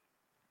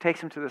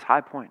 Takes him to this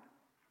high point.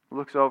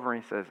 Looks over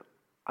and he says,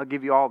 I'll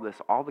give you all this,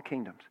 all the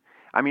kingdoms.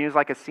 I mean, it was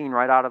like a scene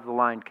right out of The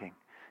Lion King.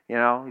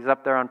 He's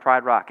up there on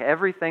Pride Rock.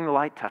 Everything the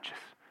light touches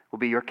will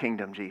be your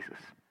kingdom, Jesus.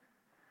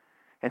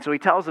 And so he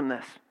tells him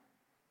this.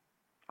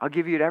 I'll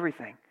give you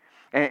everything.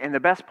 And the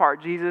best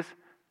part, Jesus,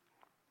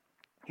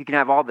 you can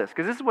have all this.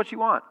 Because this is what you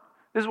want.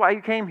 This is why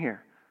you came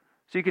here.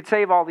 So you could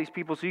save all these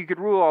people, so you could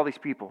rule all these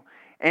people.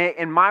 And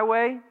in my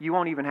way, you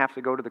won't even have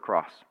to go to the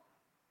cross.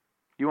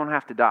 You won't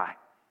have to die.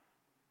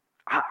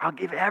 I'll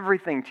give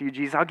everything to you,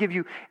 Jesus. I'll give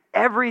you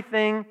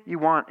everything you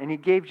want. And he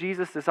gave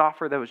Jesus this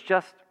offer that was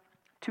just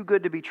too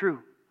good to be true.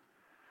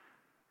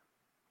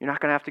 You're not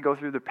going to have to go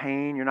through the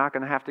pain. You're not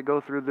going to have to go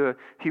through the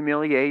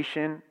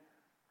humiliation,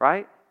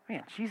 right?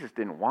 Man, Jesus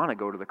didn't want to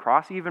go to the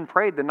cross. He even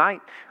prayed the night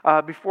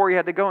before he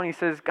had to go, and he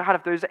says, God,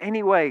 if there's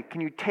any way,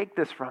 can you take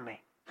this from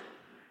me?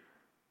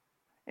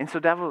 And so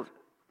the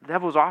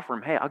devil's offering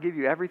him, hey, I'll give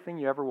you everything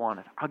you ever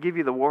wanted. I'll give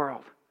you the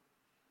world.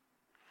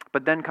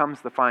 But then comes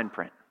the fine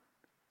print.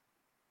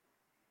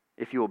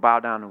 If you will bow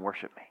down and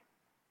worship me.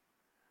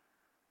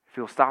 If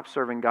you'll stop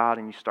serving God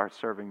and you start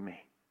serving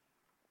me.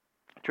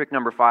 Trick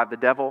number 5, the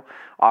devil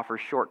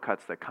offers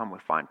shortcuts that come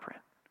with fine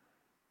print.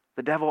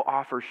 The devil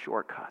offers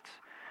shortcuts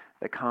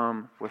that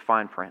come with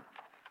fine print.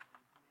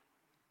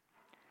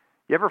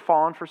 You ever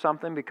fallen for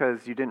something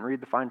because you didn't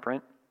read the fine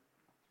print?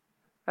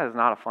 That is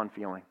not a fun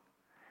feeling.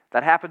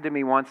 That happened to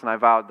me once and I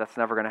vowed that's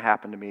never going to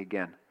happen to me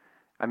again.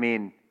 I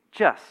mean,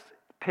 just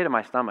pit of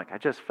my stomach. I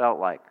just felt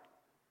like,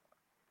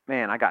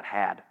 man, I got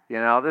had.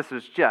 This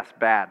was just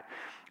bad.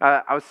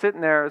 I was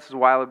sitting there, this was a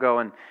while ago,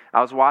 and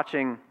I was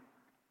watching,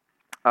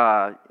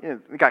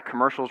 we got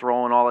commercials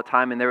rolling all the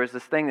time, and there was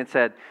this thing that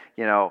said,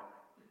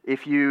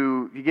 if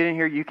you get in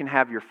here, you can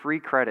have your free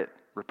credit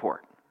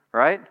report,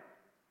 right?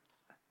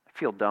 I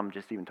feel dumb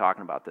just even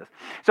talking about this.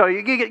 So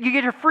you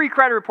get your free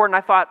credit report, and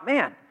I thought,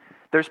 man,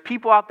 there's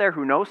people out there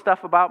who know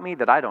stuff about me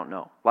that I don't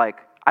know. Like,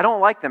 I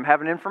don't like them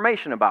having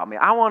information about me.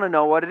 I want to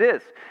know what it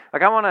is.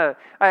 Like,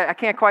 I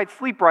can't quite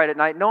sleep right at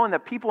night knowing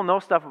that people know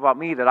stuff about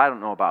me that I don't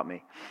know about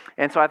me.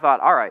 And so I thought,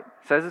 all right,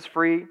 it says it's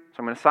free, so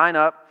I'm going to sign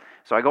up.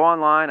 So I go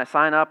online, I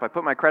sign up, I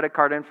put my credit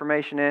card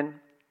information in.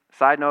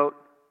 Side note,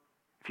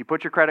 if you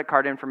put your credit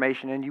card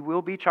information in, you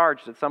will be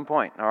charged at some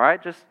point, all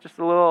right? Just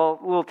a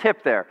little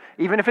tip there,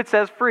 even if it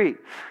says free.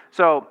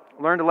 So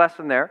learned a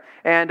lesson there.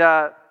 And,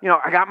 I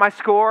got my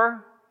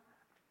score.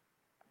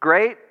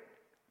 Great.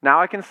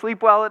 Now I can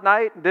sleep well at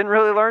night. Didn't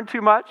really learn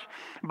too much.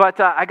 But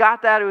I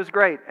got that. It was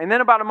great. And then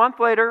about a month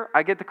later,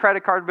 I get the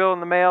credit card bill in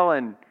the mail,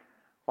 and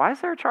why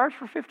is there a charge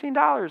for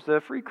 $15?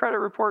 The free credit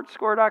report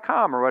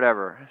score.com or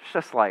whatever. It's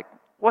just like,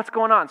 what's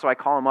going on? So I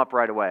call them up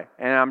right away.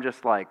 And I'm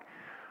just like,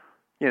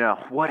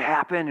 what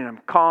happened? And I'm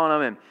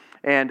calling them,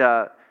 and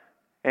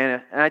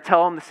I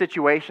tell them the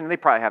situation. They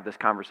probably have this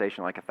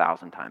conversation like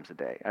 1,000 times a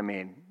day. I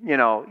mean, they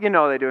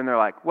do. And they're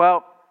like,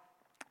 well,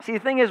 see, the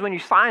thing is, when you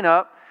sign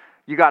up,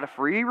 you got a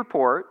free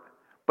report,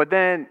 but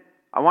then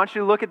I want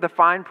you to look at the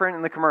fine print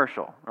in the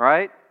commercial,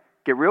 right?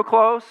 Get real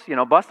close,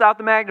 bust out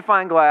the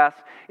magnifying glass.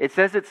 It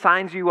says it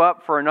signs you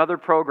up for another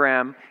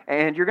program,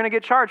 and you're going to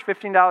get charged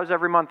 $15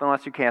 every month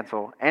unless you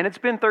cancel. And it's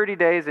been 30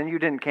 days, and you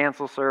didn't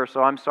cancel, sir,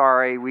 so I'm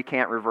sorry, we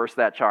can't reverse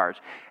that charge.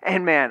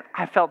 And man,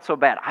 I felt so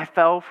bad. I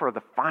fell for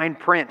the fine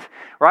print,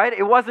 right?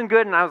 It wasn't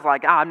good, and I was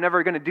like, I'm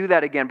never going to do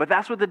that again. But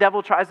that's what the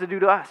devil tries to do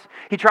to us.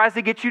 He tries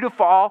to get you to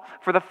fall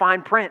for the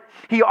fine print.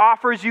 He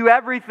offers you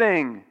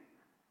everything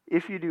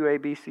if you do A,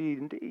 B, C,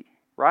 and D,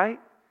 right?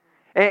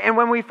 And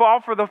when we fall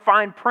for the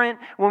fine print,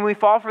 when we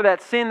fall for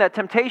that sin, that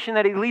temptation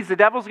that he leads, the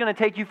devil's going to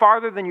take you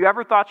farther than you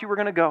ever thought you were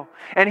going to go.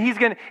 And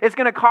it's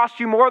going to cost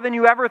you more than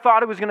you ever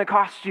thought it was going to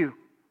cost you.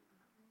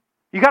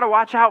 You got to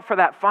watch out for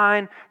that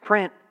fine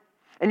print.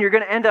 And you're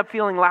going to end up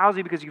feeling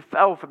lousy because you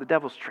fell for the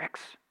devil's tricks.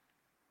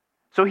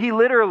 So he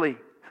literally,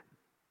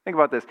 think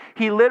about this,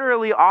 he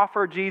literally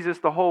offered Jesus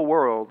the whole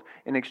world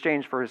in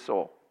exchange for his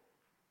soul.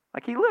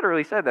 Like he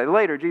literally said that.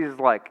 Later, Jesus is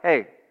like,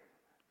 hey,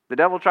 the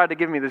devil tried to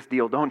give me this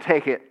deal. Don't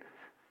take it.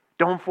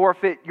 Don't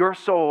forfeit your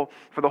soul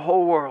for the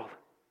whole world.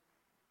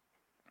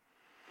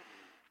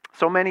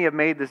 So many have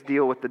made this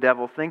deal with the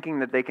devil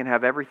thinking that they can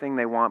have everything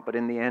they want, but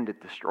in the end it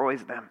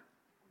destroys them.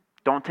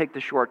 Don't take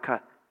the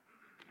shortcut.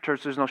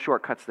 Church, there's no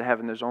shortcuts to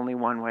heaven. There's only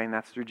one way, and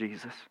that's through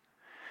Jesus.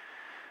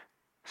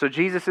 So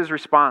Jesus'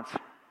 response,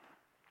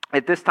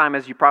 at this time,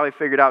 as you probably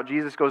figured out,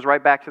 Jesus goes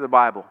right back to the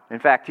Bible. In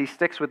fact, he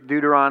sticks with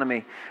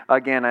Deuteronomy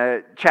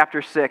again,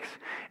 chapter 6.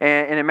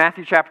 And in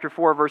Matthew chapter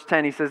 4, verse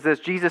 10, he says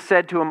this, Jesus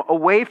said to him,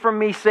 "Away from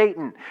me,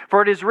 Satan,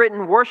 for it is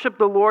written, worship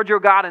the Lord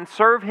your God and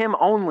serve him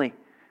only."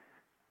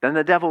 Then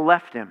the devil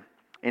left him,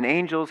 and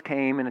angels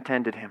came and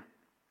attended him.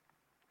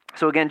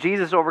 So again,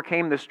 Jesus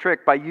overcame this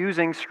trick by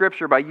using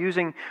Scripture, by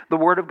using the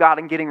Word of God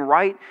and getting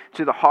right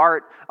to the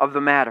heart of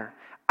the matter.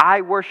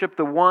 I worship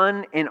the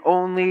one and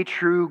only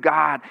true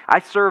God. I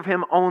serve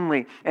him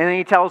only. And then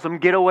he tells him,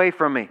 get away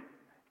from me.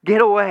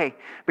 Get away.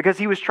 Because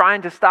he was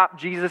trying to stop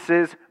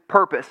Jesus'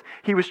 purpose.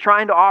 He was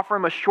trying to offer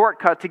him a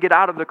shortcut to get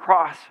out of the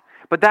cross.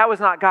 But that was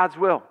not God's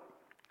will.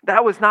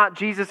 That was not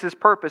Jesus'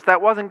 purpose.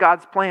 That wasn't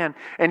God's plan.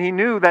 And he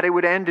knew that it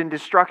would end in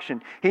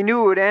destruction. He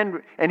knew it would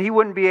end and he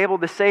wouldn't be able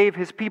to save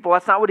his people.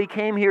 That's not what he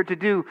came here to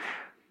do.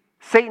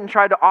 Satan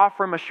tried to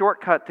offer him a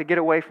shortcut to get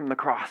away from the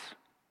cross.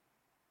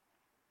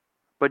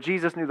 But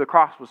Jesus knew the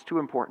cross was too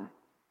important.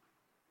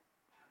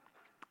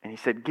 And he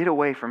said, get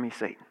away from me,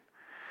 Satan.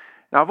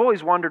 Now, I've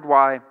always wondered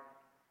why,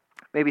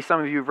 maybe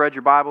some of you have read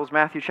your Bibles,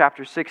 Matthew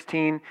chapter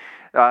 16,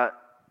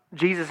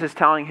 Jesus is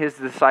telling his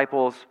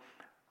disciples,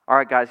 all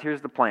right, guys,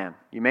 here's the plan.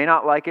 You may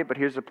not like it, but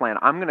here's the plan.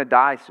 I'm going to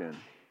die soon.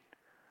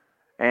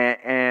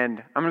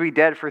 And I'm going to be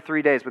dead for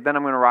 3 days, but then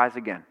I'm going to rise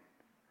again.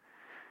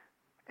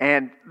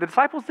 And the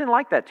disciples didn't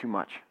like that too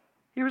much.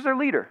 He was their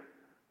leader.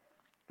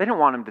 They didn't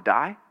want him to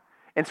die.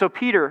 And so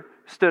Peter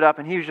stood up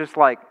and he was just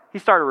like, he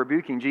started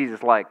rebuking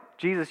Jesus like,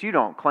 Jesus, you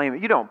don't claim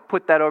it. You don't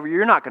put that over you.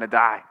 You're not going to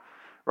die,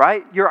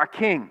 right? You're our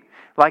king.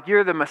 Like,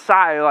 you're the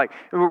Messiah. Like,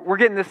 we're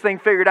getting this thing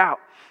figured out.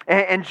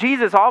 And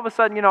Jesus, all of a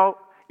sudden,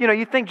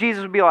 you think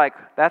Jesus would be like,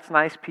 that's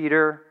nice,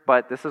 Peter,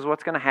 but this is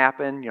what's going to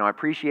happen. I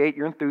appreciate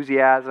your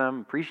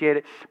enthusiasm, appreciate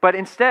it. But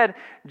instead,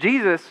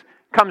 Jesus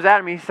comes at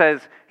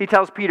him, he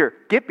tells Peter,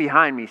 get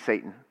behind me,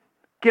 Satan.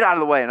 Get out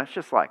of the way. And it's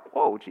just like,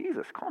 whoa,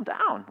 Jesus, calm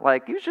down.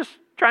 Like, he was just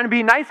trying to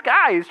be a nice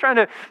guy. He was trying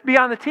to be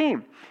on the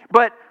team.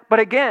 But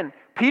again,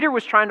 Peter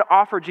was trying to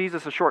offer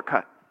Jesus a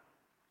shortcut.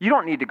 You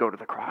don't need to go to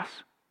the cross.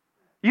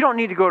 You don't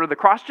need to go to the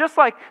cross. Just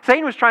like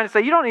Satan was trying to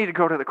say, you don't need to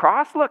go to the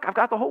cross. Look, I've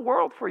got the whole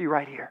world for you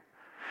right here.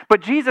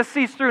 But Jesus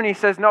sees through and he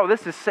says, no,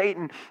 this is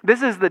Satan.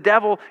 This is the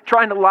devil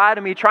trying to lie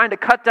to me, trying to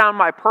cut down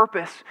my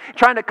purpose,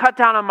 trying to cut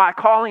down on my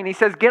calling. He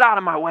says, get out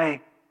of my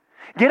way.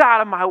 Get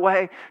out of my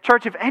way.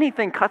 Church, if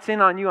anything cuts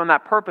in on you on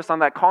that purpose, on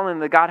that calling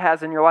that God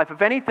has in your life,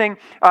 if anything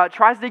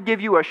tries to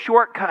give you a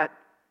shortcut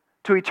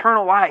to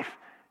eternal life,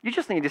 you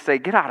just need to say,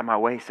 get out of my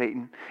way,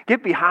 Satan.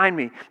 Get behind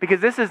me,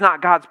 because this is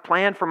not God's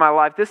plan for my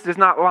life. This does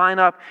not line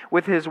up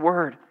with his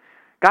word.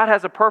 God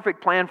has a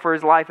perfect plan for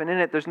his life, and in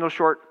it there's no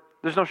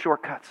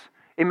shortcuts.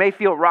 It may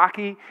feel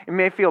rocky, it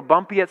may feel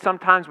bumpy at some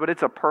times, but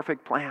it's a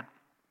perfect plan.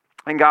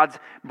 And God's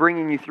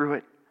bringing you through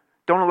it.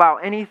 Don't allow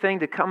anything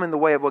to come in the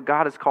way of what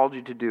God has called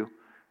you to do,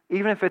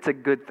 even if it's a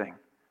good thing.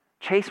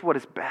 Chase what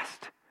is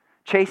best.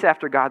 Chase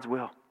after God's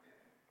will.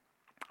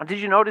 Did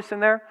you notice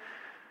in there,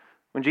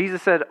 when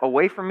Jesus said,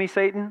 away from me,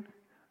 Satan,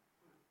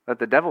 that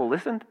the devil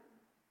listened?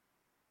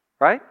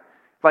 Right?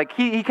 Like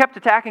he kept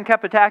attacking,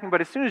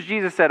 but as soon as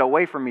Jesus said,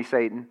 away from me,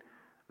 Satan,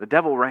 the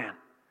devil ran.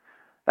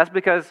 That's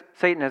because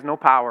Satan has no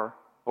power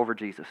over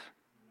Jesus.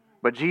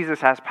 But Jesus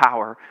has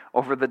power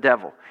over the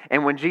devil.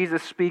 And when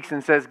Jesus speaks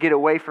and says, get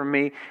away from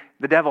me,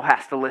 the devil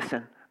has to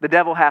listen. The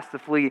devil has to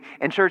flee.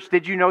 And church,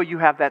 did you know you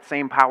have that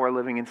same power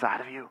living inside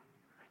of you?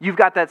 You've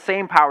got that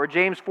same power.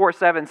 James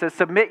 4:7 says,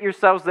 submit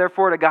yourselves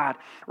therefore to God.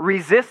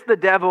 Resist the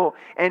devil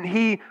and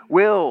he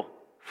will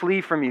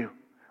flee from you.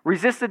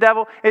 Resist the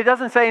devil. It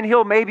doesn't say and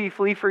he'll maybe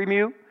flee from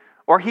you,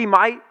 or he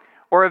might,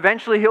 or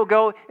eventually he'll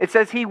go. It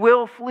says he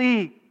will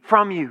flee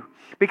from you.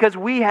 Because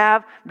we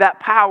have that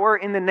power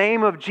in the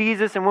name of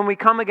Jesus. And when we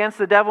come against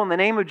the devil in the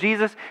name of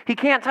Jesus, he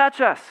can't touch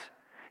us.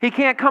 He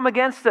can't come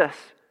against us.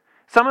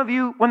 Some of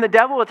you, when the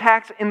devil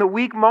attacks in the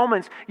weak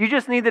moments, you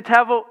just need to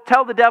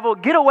tell the devil,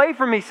 get away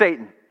from me,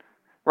 Satan.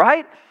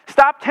 Right?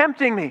 Stop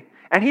tempting me.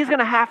 And he's going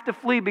to have to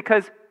flee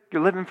because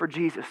you're living for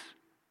Jesus.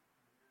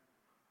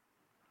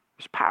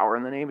 There's power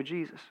in the name of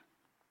Jesus.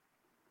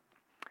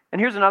 And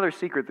here's another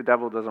secret the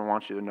devil doesn't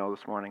want you to know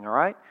this morning, all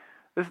right?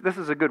 This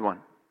is a good one.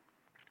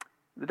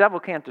 The devil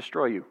can't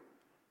destroy you.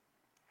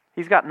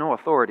 He's got no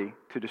authority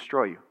to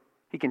destroy you.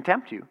 He can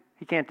tempt you.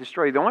 He can't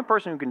destroy you. The only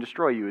person who can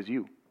destroy you is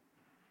you.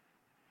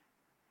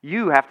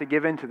 You have to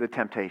give in to the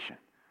temptation.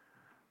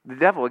 The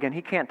devil, again,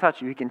 he can't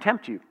touch you. He can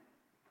tempt you.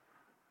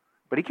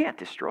 But he can't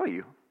destroy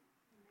you.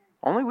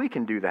 Only we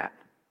can do that.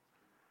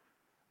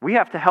 We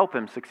have to help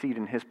him succeed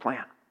in his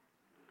plan.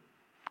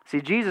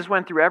 See, Jesus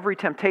went through every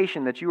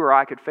temptation that you or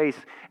I could face,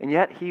 and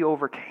yet he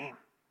overcame.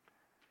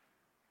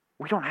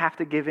 We don't have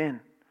to give in.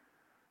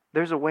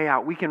 There's a way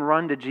out. We can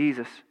run to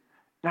Jesus.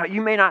 Now,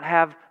 you may not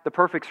have the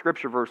perfect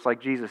scripture verse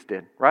like Jesus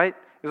did, right?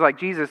 It was like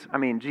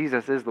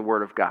Jesus is the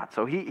Word of God.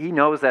 So he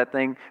knows that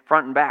thing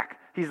front and back.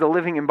 He's the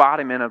living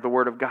embodiment of the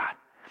Word of God.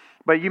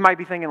 But you might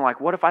be thinking like,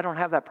 what if I don't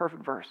have that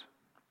perfect verse?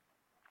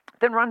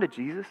 Then run to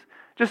Jesus.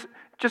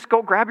 Just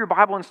go grab your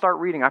Bible and start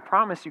reading. I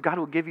promise you, God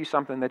will give you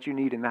something that you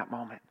need in that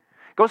moment.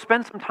 Go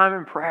spend some time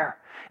in prayer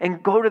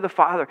and go to the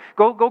Father.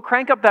 Go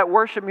crank up that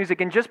worship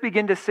music and just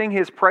begin to sing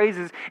His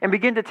praises and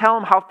begin to tell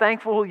Him how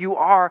thankful you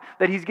are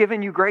that He's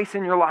given you grace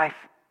in your life.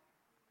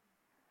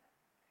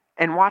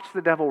 And watch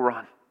the devil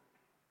run.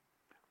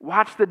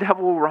 Watch the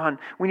devil run.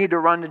 We need to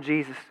run to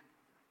Jesus.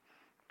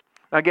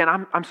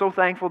 Again, I'm so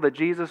thankful that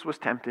Jesus was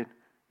tempted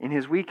in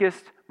His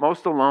weakest,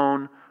 most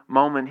alone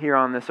moment here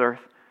on this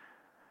earth,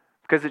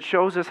 because it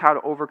shows us how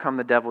to overcome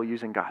the devil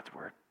using God's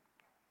Word.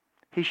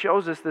 He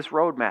shows us this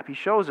roadmap. He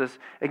shows us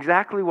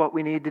exactly what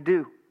we need to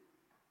do.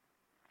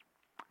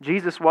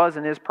 Jesus was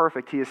and is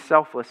perfect. He is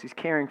selfless. He's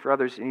caring for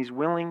others, and He's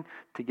willing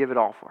to give it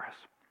all for us.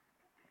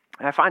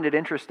 And I find it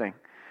interesting.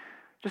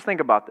 Just think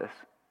about this.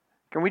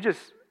 Can we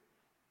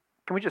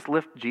just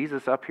lift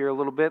Jesus up here a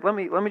little bit? Let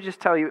me just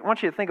tell you, I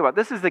want you to think about it.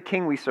 This is the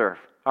King we serve.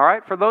 All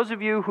right? For those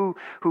of you who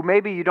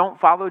maybe you don't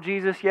follow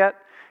Jesus yet,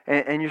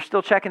 and you're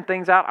still checking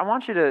things out, I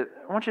want you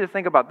to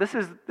think about this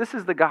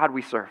is the God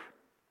we serve.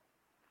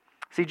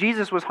 See,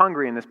 Jesus was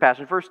hungry in this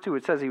passage. Verse 2,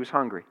 it says He was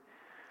hungry.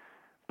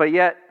 But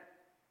yet,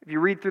 if you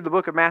read through the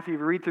book of Matthew,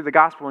 if you read through the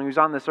gospel, when He was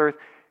on this earth,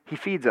 He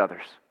feeds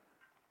others.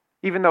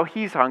 Even though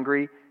He's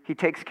hungry, He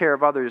takes care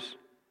of others'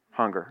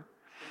 hunger.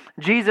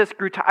 Jesus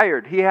grew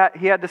tired. He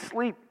had to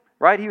sleep,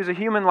 right? He was a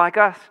human like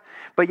us,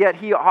 but yet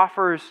He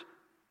offers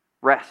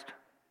rest.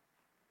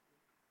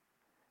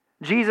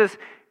 Jesus,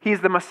 He's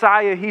the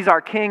Messiah, He's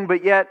our King,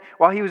 but yet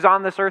while He was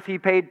on this earth, He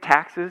paid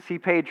taxes, He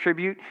paid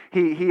tribute,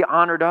 He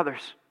honored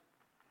others.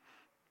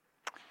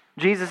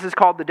 Jesus is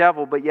called the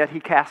devil, but yet He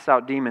casts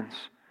out demons.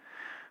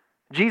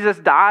 Jesus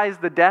dies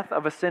the death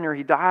of a sinner.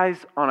 He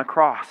dies on a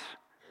cross,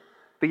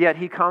 but yet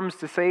He comes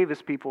to save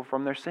His people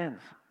from their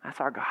sins. That's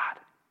our God.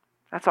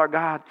 That's our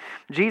God.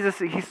 Jesus,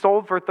 He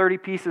sold for 30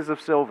 pieces of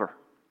silver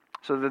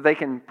so that they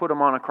can put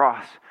Him on a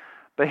cross.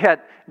 But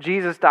yet,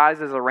 Jesus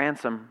dies as a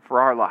ransom for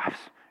our lives,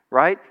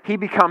 right? He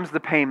becomes the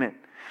payment.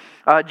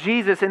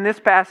 Jesus, in this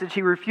passage,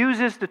 He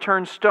refuses to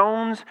turn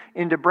stones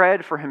into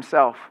bread for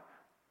Himself.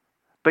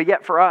 But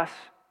yet for us,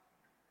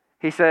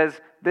 He says,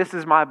 this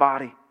is my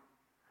body.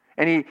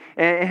 And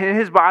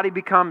His body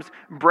becomes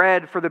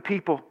bread for the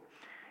people.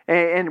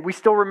 And we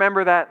still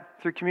remember that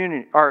through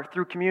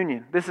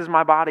communion. This is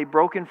my body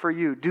broken for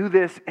you. Do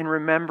this in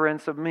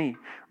remembrance of me.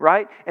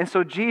 Right? And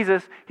so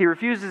Jesus, He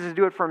refuses to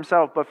do it for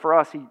Himself, but for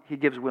us, He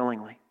gives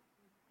willingly.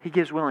 He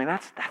gives willingly.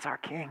 That's our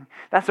King.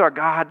 That's our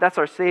God. That's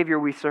our Savior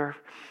we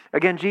serve.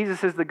 Again,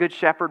 Jesus is the Good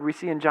Shepherd we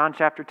see in John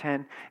chapter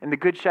 10. And the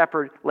Good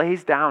Shepherd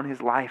lays down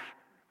His life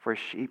for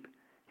His sheep.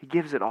 He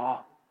gives it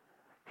all.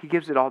 He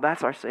gives it all.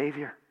 That's our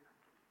Savior.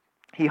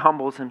 He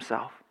humbles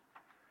Himself.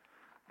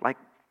 Like,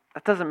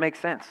 that doesn't make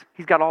sense.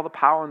 He's got all the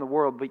power in the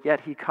world, but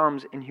yet He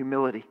comes in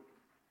humility.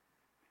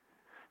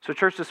 So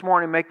church, this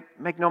morning,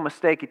 make no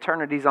mistake,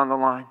 eternity's on the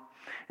line.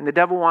 And the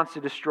devil wants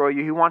to destroy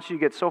you. He wants you to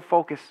get so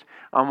focused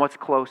on what's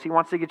close. He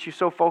wants to get you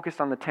so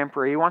focused on the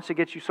temporary. He wants to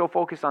get you so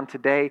focused on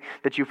today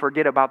that you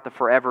forget about the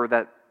forever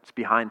that's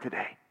behind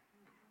today.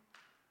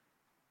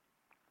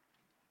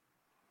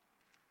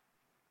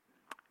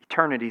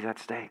 Eternity's at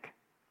stake.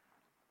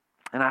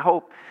 And I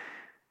hope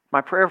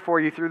my prayer for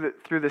you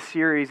through the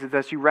series is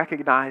that you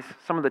recognize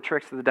some of the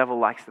tricks that the devil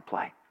likes to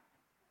play.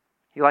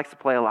 He likes to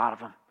play a lot of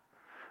them.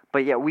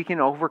 But yet we can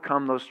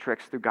overcome those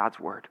tricks through God's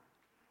Word.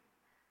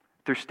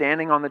 Through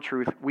standing on the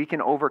truth, we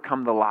can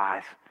overcome the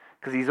lies.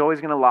 Because he's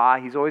always going to lie,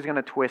 he's always going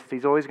to twist,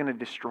 he's always going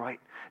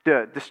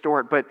to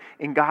distort. But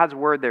in God's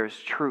Word, there is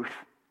truth.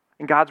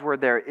 In God's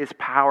Word, there is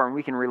power, and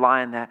we can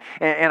rely on that.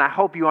 And I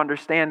hope you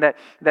understand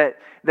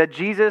that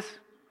Jesus,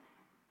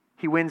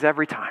 He wins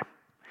every time.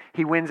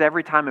 He wins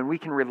every time, and we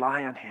can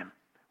rely on Him.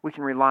 We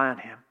can rely on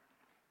Him.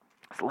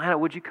 So, Lana,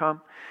 would you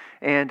come?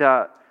 And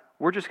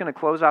we're just going to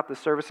close out the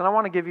service, and I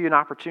want to give you an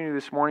opportunity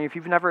this morning. If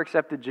you've never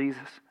accepted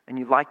Jesus and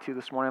you'd like to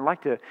this morning,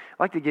 I'd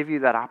like to give you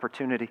that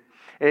opportunity.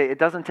 It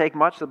doesn't take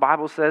much. The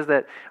Bible says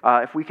that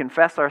if we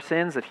confess our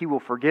sins, that He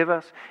will forgive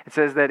us. It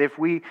says that if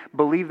we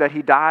believe that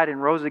He died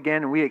and rose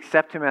again and we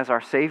accept Him as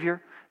our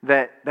Savior,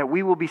 that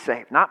we will be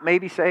saved. Not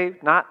maybe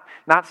saved, not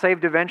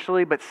saved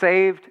eventually, but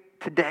saved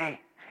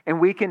today. And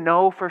we can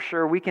know for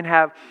sure, we can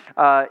have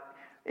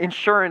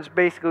insurance,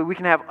 basically, we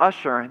can have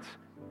assurance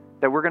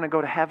that we're going to go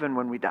to heaven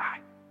when we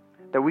die,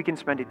 that we can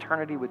spend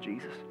eternity with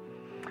Jesus.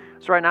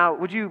 So right now,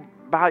 would you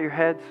bow your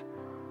heads,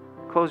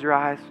 close your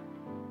eyes,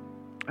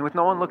 and with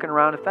no one looking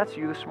around, if that's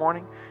you this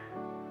morning,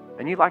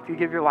 and you'd like to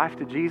give your life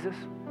to Jesus,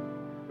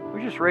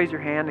 would you just raise your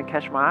hand and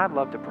catch my eye? I'd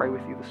love to pray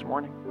with you this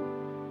morning.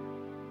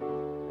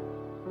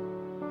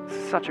 This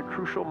is such a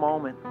crucial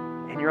moment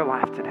in your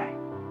life today.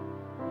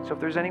 So if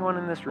there's anyone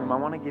in this room, I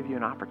want to give you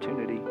an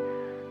opportunity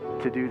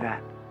to do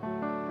that.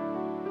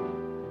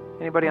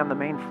 Anybody on the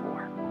main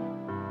floor?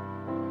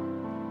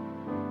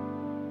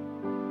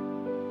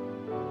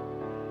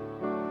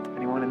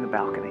 Anyone in the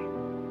balcony?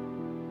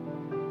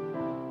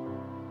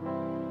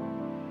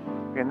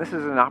 Again, this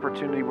is an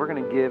opportunity we're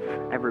going to give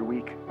every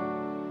week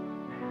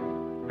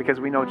because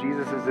we know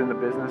Jesus is in the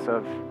business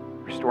of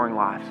restoring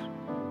lives.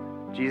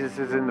 Jesus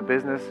is in the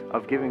business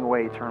of giving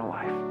away eternal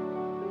life.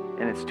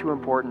 And it's too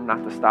important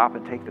not to stop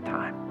and take the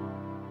time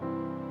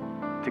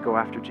to go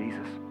after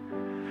Jesus.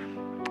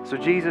 So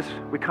Jesus,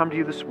 we come to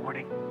you this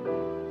morning.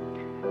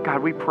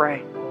 God, we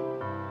pray.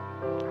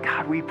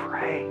 God, we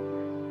pray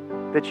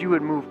that you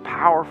would move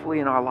powerfully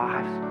in our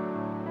lives.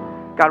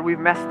 God, we've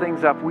messed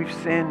things up. We've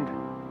sinned.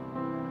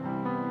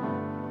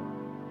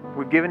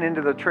 We've given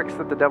into the tricks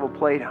that the devil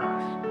played on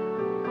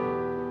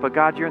us. But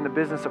God, you're in the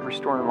business of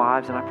restoring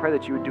lives, and I pray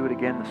that you would do it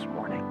again this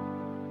morning.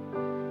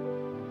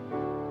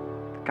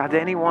 God, to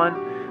anyone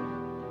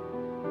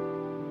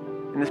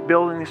in this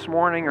building this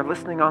morning or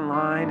listening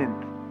online,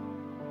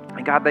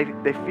 and God,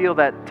 they feel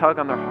that tug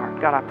on their heart.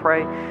 God, I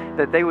pray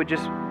that they would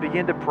just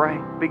begin to pray,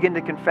 begin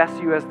to confess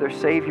you as their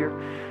Savior,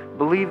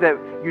 believe that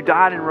you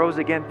died and rose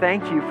again.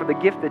 Thank you for the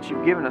gift that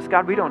you've given us.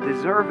 God, we don't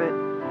deserve it.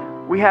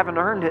 We haven't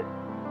earned it,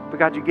 but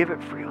God, you give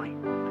it freely.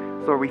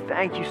 So Lord, we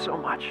thank you so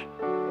much.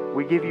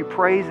 We give you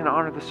praise and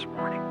honor this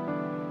morning.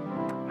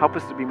 Help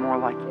us to be more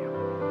like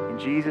you. In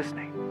Jesus'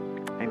 name,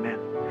 amen.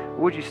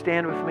 Would you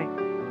stand with me?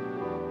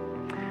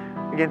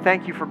 Again,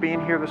 thank you for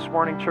being here this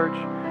morning, church.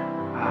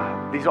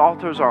 These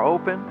altars are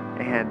open,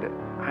 and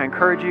I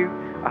encourage you,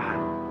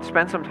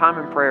 spend some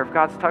time in prayer. If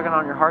God's tugging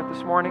on your heart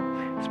this morning,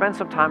 spend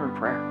some time in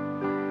prayer.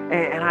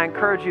 And I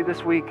encourage you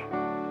this week,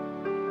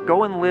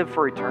 go and live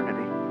for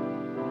eternity.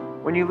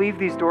 When you leave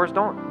these doors,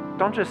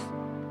 don't just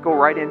go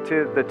right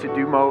into the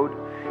to-do mode,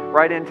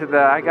 right into the,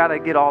 I got to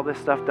get all this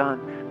stuff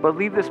done. But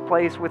leave this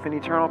place with an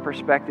eternal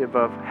perspective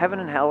of heaven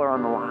and hell are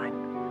on the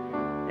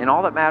line. And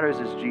all that matters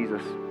is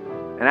Jesus.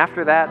 And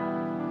after that,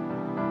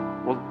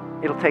 well,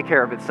 it'll take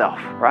care of itself,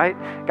 right?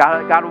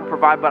 God will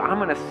provide, but I'm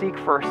going to seek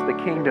first the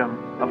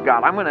kingdom of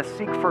God. I'm going to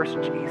seek first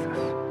Jesus.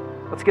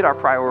 Let's get our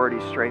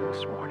priorities straight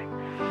this morning.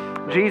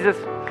 Jesus,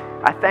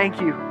 I thank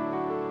you.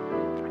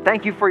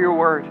 Thank you for your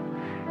word.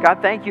 God,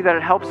 thank you that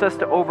it helps us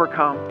to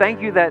overcome.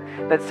 Thank you that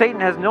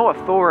Satan has no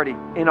authority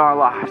in our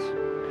lives.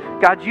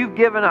 God, you've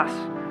given us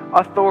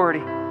authority.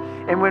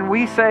 And when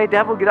we say,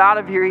 devil, get out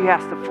of here, he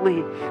has to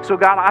flee. So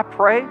God, I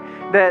pray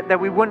that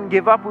we wouldn't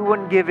give up, we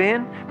wouldn't give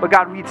in, but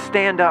God, we'd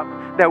stand up,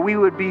 that we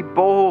would be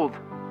bold.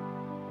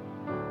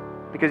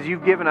 Because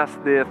you've given us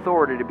the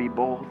authority to be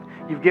bold.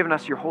 You've given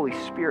us your Holy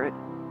Spirit.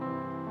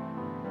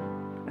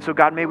 And so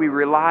God, may we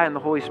rely on the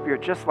Holy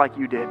Spirit just like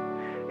you did.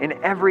 In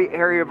every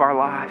area of our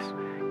lives,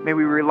 may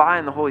we rely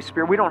on the Holy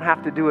Spirit. We don't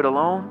have to do it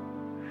alone.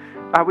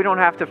 We don't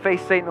have to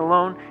face Satan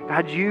alone.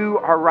 God, you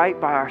are right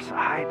by our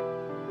side.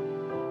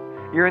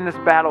 You're in this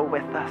battle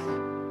with us.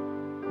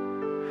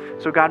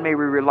 So God, may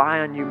we rely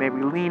on you. May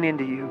we lean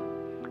into you.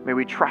 May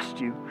we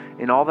trust you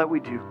in all that we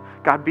do.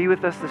 God, be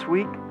with us this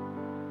week.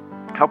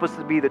 Help us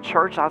to be the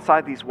church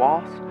outside these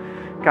walls.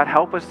 God,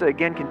 help us to,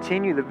 again,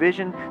 continue the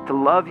vision to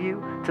love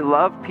you, to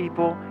love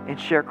people, and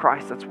share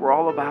Christ. That's what we're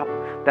all about.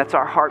 That's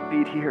our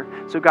heartbeat here.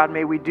 So God,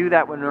 may we do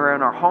that when we're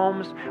in our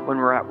homes, when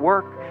we're at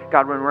work,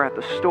 God, when we're at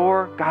the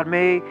store. God,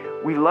 may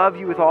we love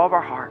you with all of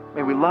our heart.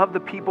 May we love the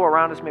people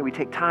around us. May we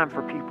take time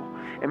for people.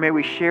 And may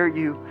we share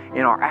you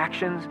in our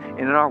actions and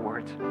in our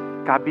words.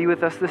 God, be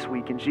with us this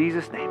week. In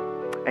Jesus' name,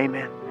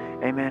 amen.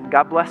 Amen.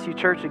 God bless you,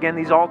 church. Again,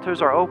 these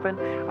altars are open.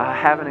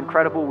 Have an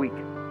incredible week.